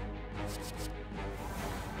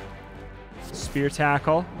 Spear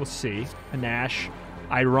tackle. We'll see. Panache.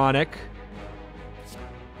 Ironic.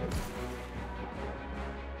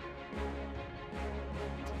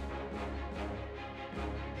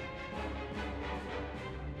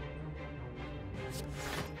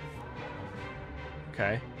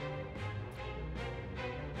 Okay.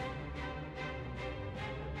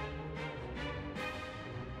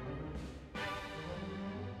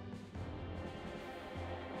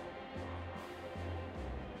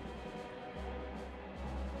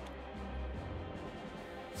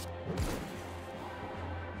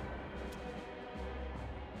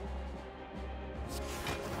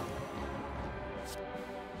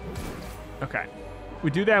 Okay. We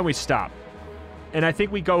do that and we stop. And I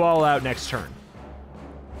think we go all out next turn.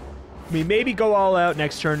 We maybe go all out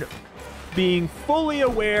next turn, being fully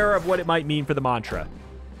aware of what it might mean for the mantra.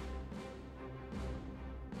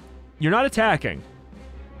 You're not attacking.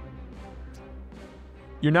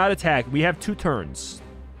 You're not attacking. We have 2 turns.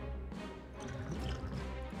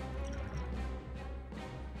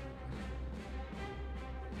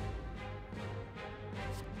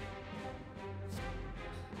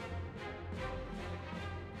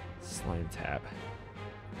 Slime tab.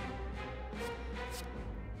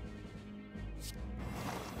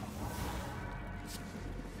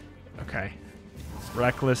 Okay.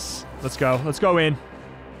 Reckless. Let's go. Let's go in.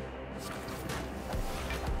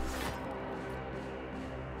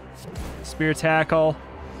 Spear tackle.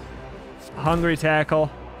 Hungry tackle.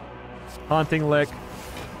 Haunting lick.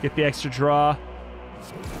 Get the extra draw.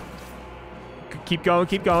 Keep going.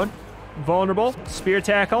 Keep going. Vulnerable. Spear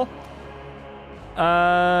tackle.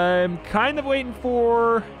 I'm kind of waiting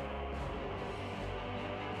for...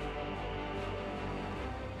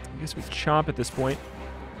 I guess we chomp at this point.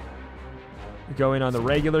 We go in on the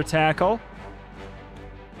regular tackle.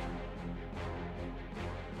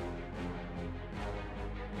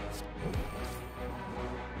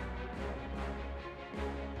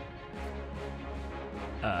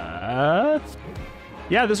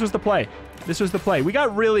 Yeah, this was the play. This was the play. We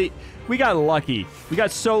got lucky. We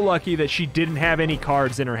got so lucky that she didn't have any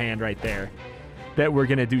cards in her hand right there that were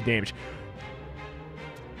going to do damage.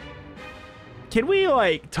 Can we,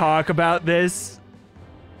 like, talk about this?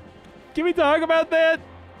 Can we talk about that?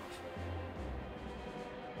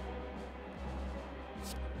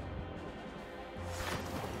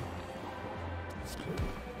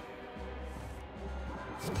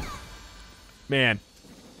 Man.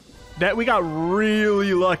 That we got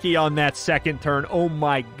really lucky on that second turn. Oh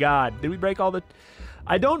my god. Did we break all the...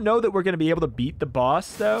 I don't know that we're going to be able to beat the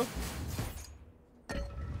boss, though.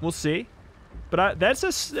 We'll see. But that's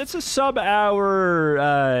a sub-hour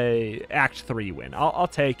Act 3 win. I'll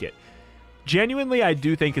take it. Genuinely, I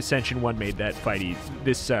do think Ascension 1 made that fight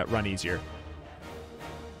this run easier.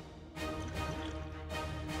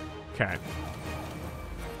 Okay.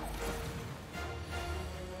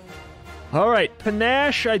 All right,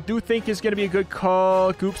 Panache, I do think is going to be a good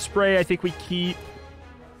call. Goop Spray, I think we keep.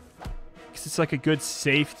 Because it's like a good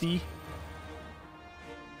safety.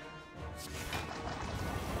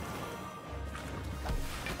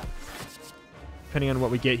 depending on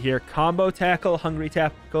what we get here. Combo tackle, hungry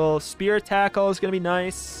tackle, spear tackle is going to be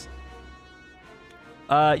nice.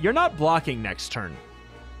 You're not blocking next turn.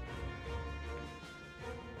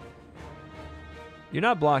 You're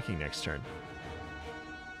not blocking next turn.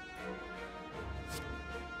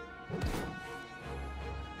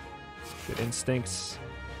 Good instincts.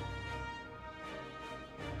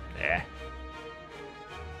 Yeah.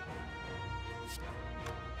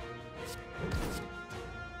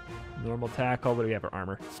 Normal tackle. What do we have for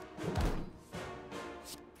armor?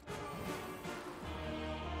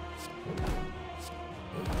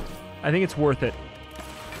 I think it's worth it.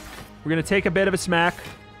 We're going to take a bit of a smack.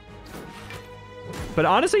 But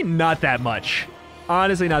honestly, not that much.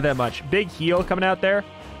 Honestly, not that much. Big heal coming out there.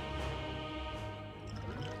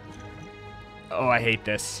 Oh, I hate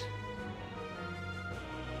this.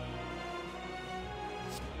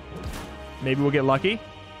 Maybe we'll get lucky.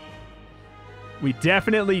 We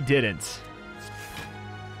definitely didn't.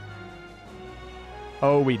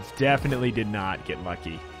 Oh, we definitely did not get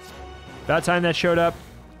lucky. About time that showed up.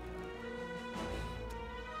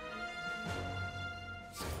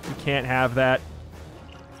 We can't have that.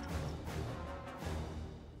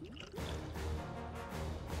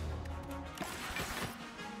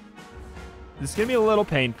 This is going to be a little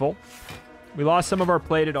painful. We lost some of our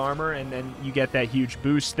plated armor, and then you get that huge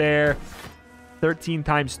boost there. 13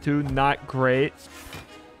 times 2, not great.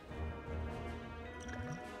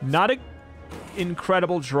 Not an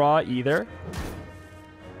incredible draw either.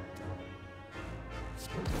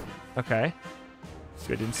 Okay.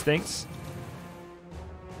 Good instincts.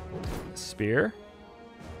 Spear.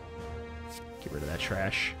 Get rid of that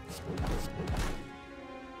trash.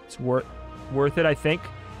 It's worth it, I think.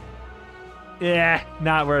 Yeah,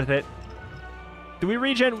 not worth it. Do we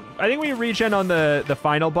regen? I think we regen on the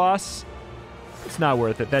final boss. It's not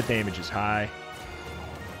worth it. That damage is high.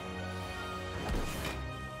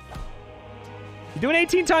 You doing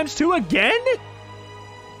 18 times 2 again?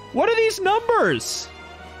 What are these numbers?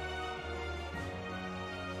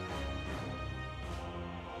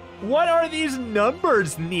 What are these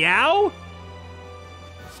numbers, Meow?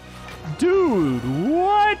 Dude,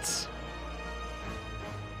 what?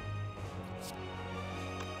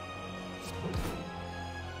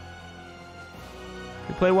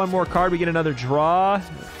 We play one more card, we get another draw.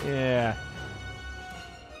 Yeah.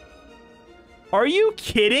 Are you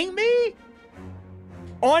kidding me?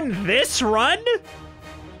 On this run?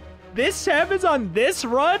 This happens on this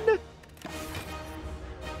run?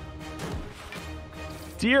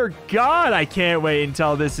 Dear God, I can't wait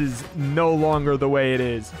until this is no longer the way it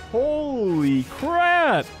is. Holy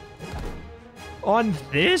crap. On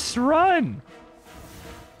this run.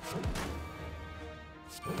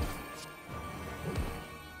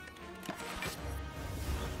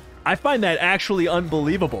 I find that actually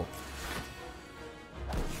unbelievable.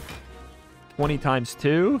 20 times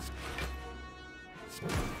 2.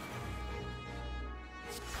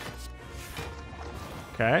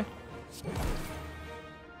 Okay.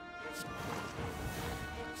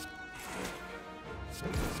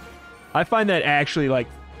 I find that actually, like,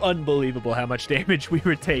 unbelievable how much damage we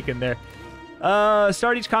were taking there.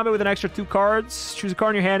 Start each combat with an extra 2 cards. Choose a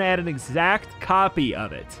card in your hand and add an exact copy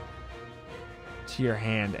of it to your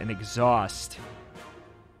hand and exhaust.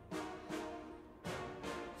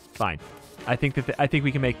 Fine. I think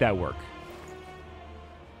we can make that work.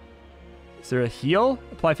 Is there a heal?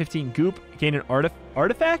 Apply 15 goop. Gain an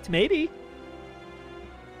artifact? Maybe.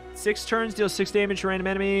 6 turns, deal 6 damage to random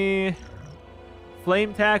enemy.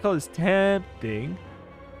 Flame tackle is tempting.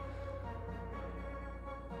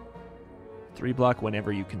 3 block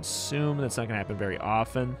whenever you consume. That's not going to happen very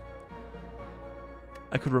often.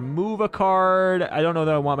 I could remove a card. I don't know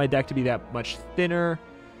that I want my deck to be that much thinner.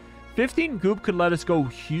 15 goop could let us go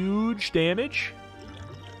huge damage.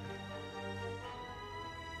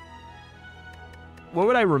 What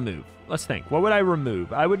would I remove? Let's think. What would I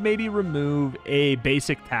remove? I would maybe remove a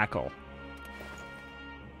basic tackle.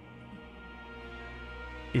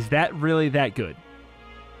 Is that really that good?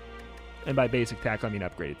 And by basic tackle, I mean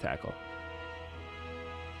upgraded tackle.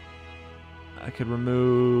 I could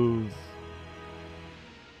remove...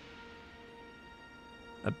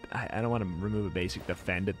 I don't want to remove a basic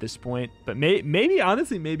defend at this point. But maybe,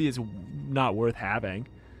 honestly, maybe it's not worth having.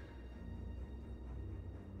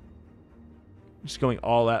 Just going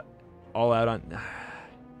all out on...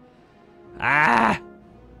 Ah!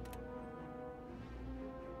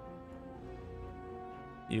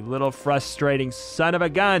 You little frustrating son of a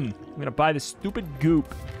gun. I'm going to buy this stupid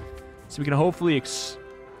goop. So we can hopefully...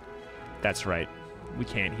 That's right. We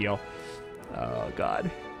can't heal. Oh,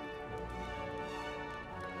 God.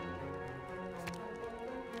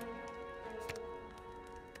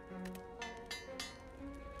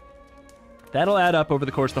 That'll add up over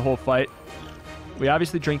the course of the whole fight. We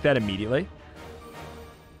obviously drink that immediately.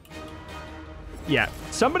 Yeah,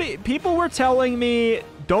 people were telling me,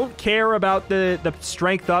 don't care about the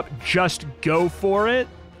strength up, just go for it.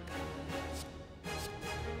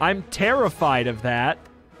 I'm terrified of that.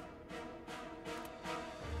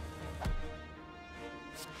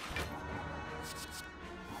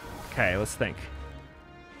 Okay, let's think.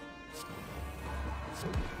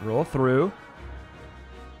 Roll through.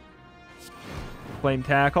 Flame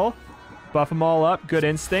tackle. Buff them all up. Good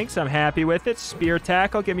instincts. I'm happy with it. Spear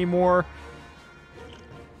tackle. Give me more.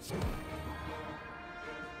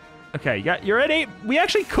 Okay, you're at 8. We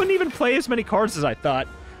actually couldn't even play as many cards as I thought.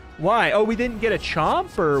 Why? Oh, we didn't get a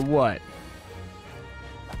chomp or what?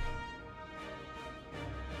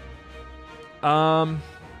 Kind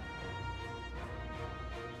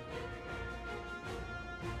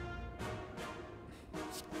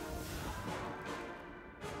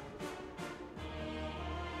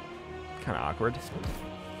of awkward.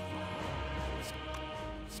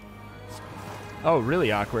 Oh,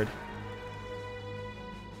 really awkward.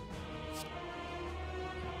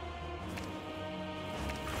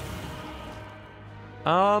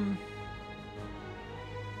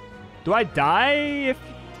 Do I die if...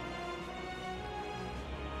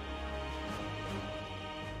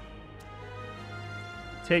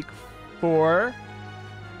 Take 4.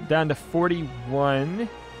 Down to 41.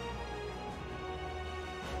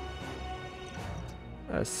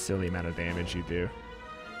 A silly amount of damage you do.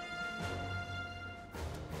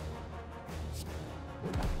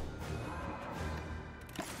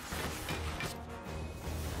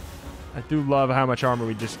 I do love how much armor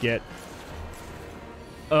we just get.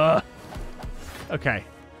 Okay.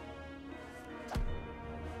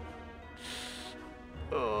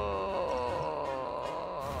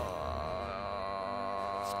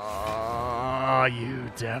 Oh,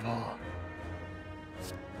 you devil.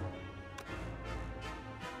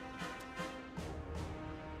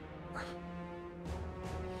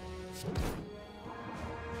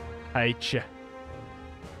 Hate ya.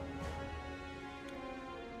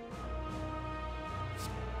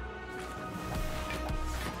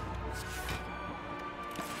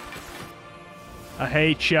 I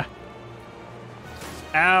hate ya.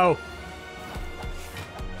 Ow.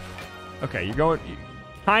 Okay, you're going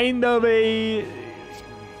kind of a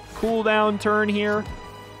cooldown turn here.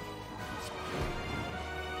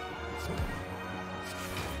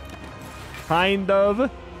 Kind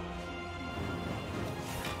of.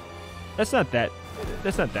 That's not that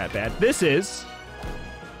bad. This is.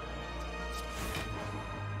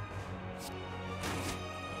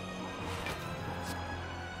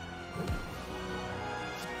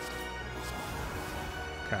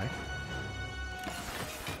 Okay.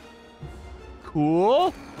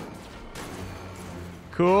 Cool.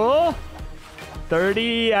 Cool.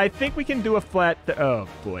 30. I think we can do a flat. Oh,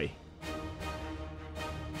 boy.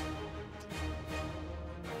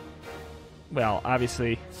 Well,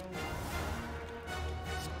 obviously,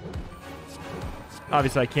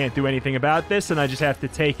 I can't do anything about this, and I just have to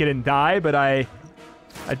take it and die, but I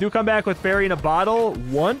do come back with Fairy in a Bottle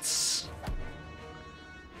once,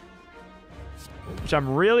 which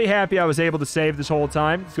I'm really happy I was able to save this whole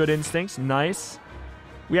time. Good instincts. Nice.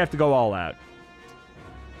 We have to go all out.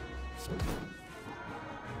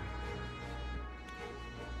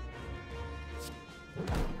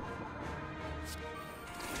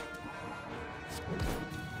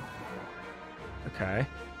 Okay.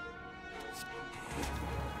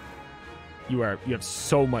 You have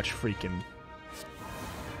so much freaking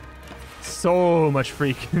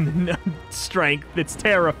strength. It's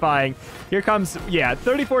terrifying. Here comes, yeah,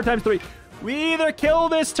 34 times 3. We either kill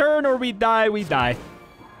this turn or we die. We die.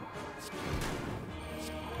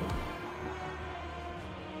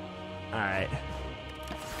 Alright.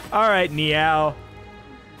 Alright, Meow.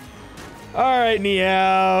 Alright,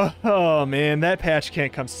 Meow. Oh, man, that patch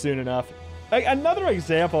can't come soon enough. Like, another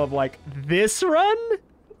example of, like, this run?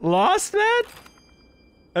 Lost that?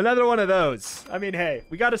 Another one of those. I mean, hey,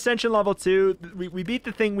 we got Ascension level 2. We beat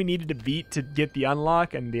the thing we needed to beat to get the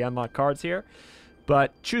unlock and the unlock cards here.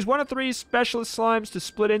 But choose one of 3 specialist slimes to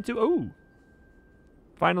split into. Ooh.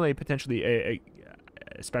 Finally, potentially a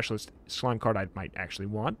specialist slime card I might actually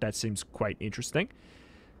want. That seems quite interesting.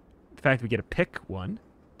 The fact that we get to pick one.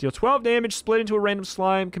 Deal 12 damage, split into a random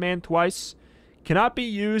slime, command twice. Cannot be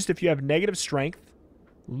used if you have negative strength.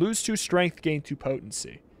 Lose 2 strength, gain 2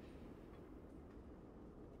 potency.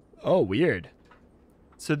 Oh, weird.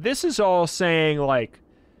 So this is all saying, like,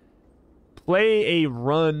 play a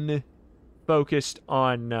run focused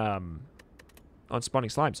on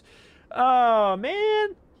spawning slimes. Oh,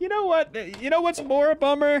 man. You know what? You know what's more a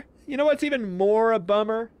bummer? you know what's even more a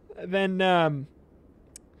bummer than the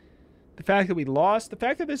fact that we lost? The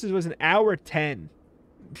fact that this was an hour 10.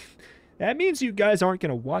 That means you guys aren't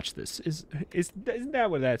going to watch this. Isn't that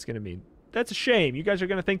what that's going to mean? That's a shame. You guys are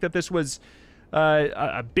going to think that this was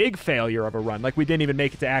a big failure of a run. Like we didn't even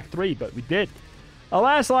make it to Act 3, but we did.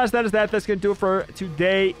 Alas, that is that. That's going to do it for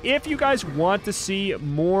today. If you guys want to see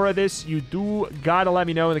more of this, you do got to let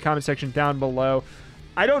me know in the comment section down below.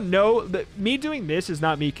 I don't know. Me doing this is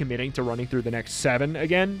not me committing to running through the next 7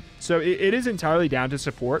 again. So it is entirely down to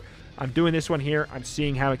support. I'm doing this one here. I'm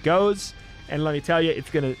seeing how it goes. And let me tell you, it's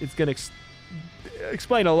gonna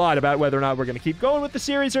explain a lot about whether or not we're going to keep going with the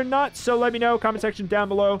series or not. So let me know. Comment section down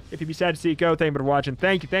below. If you'd be sad to see it go, thank you for watching.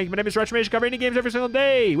 Thank you. My name is Retromation, covering indie games every single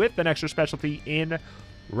day with an extra specialty in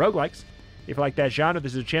roguelikes. If you like that genre,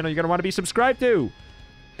 this is a channel you're going to want to be subscribed to.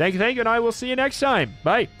 Thank you, and I will see you next time.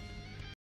 Bye.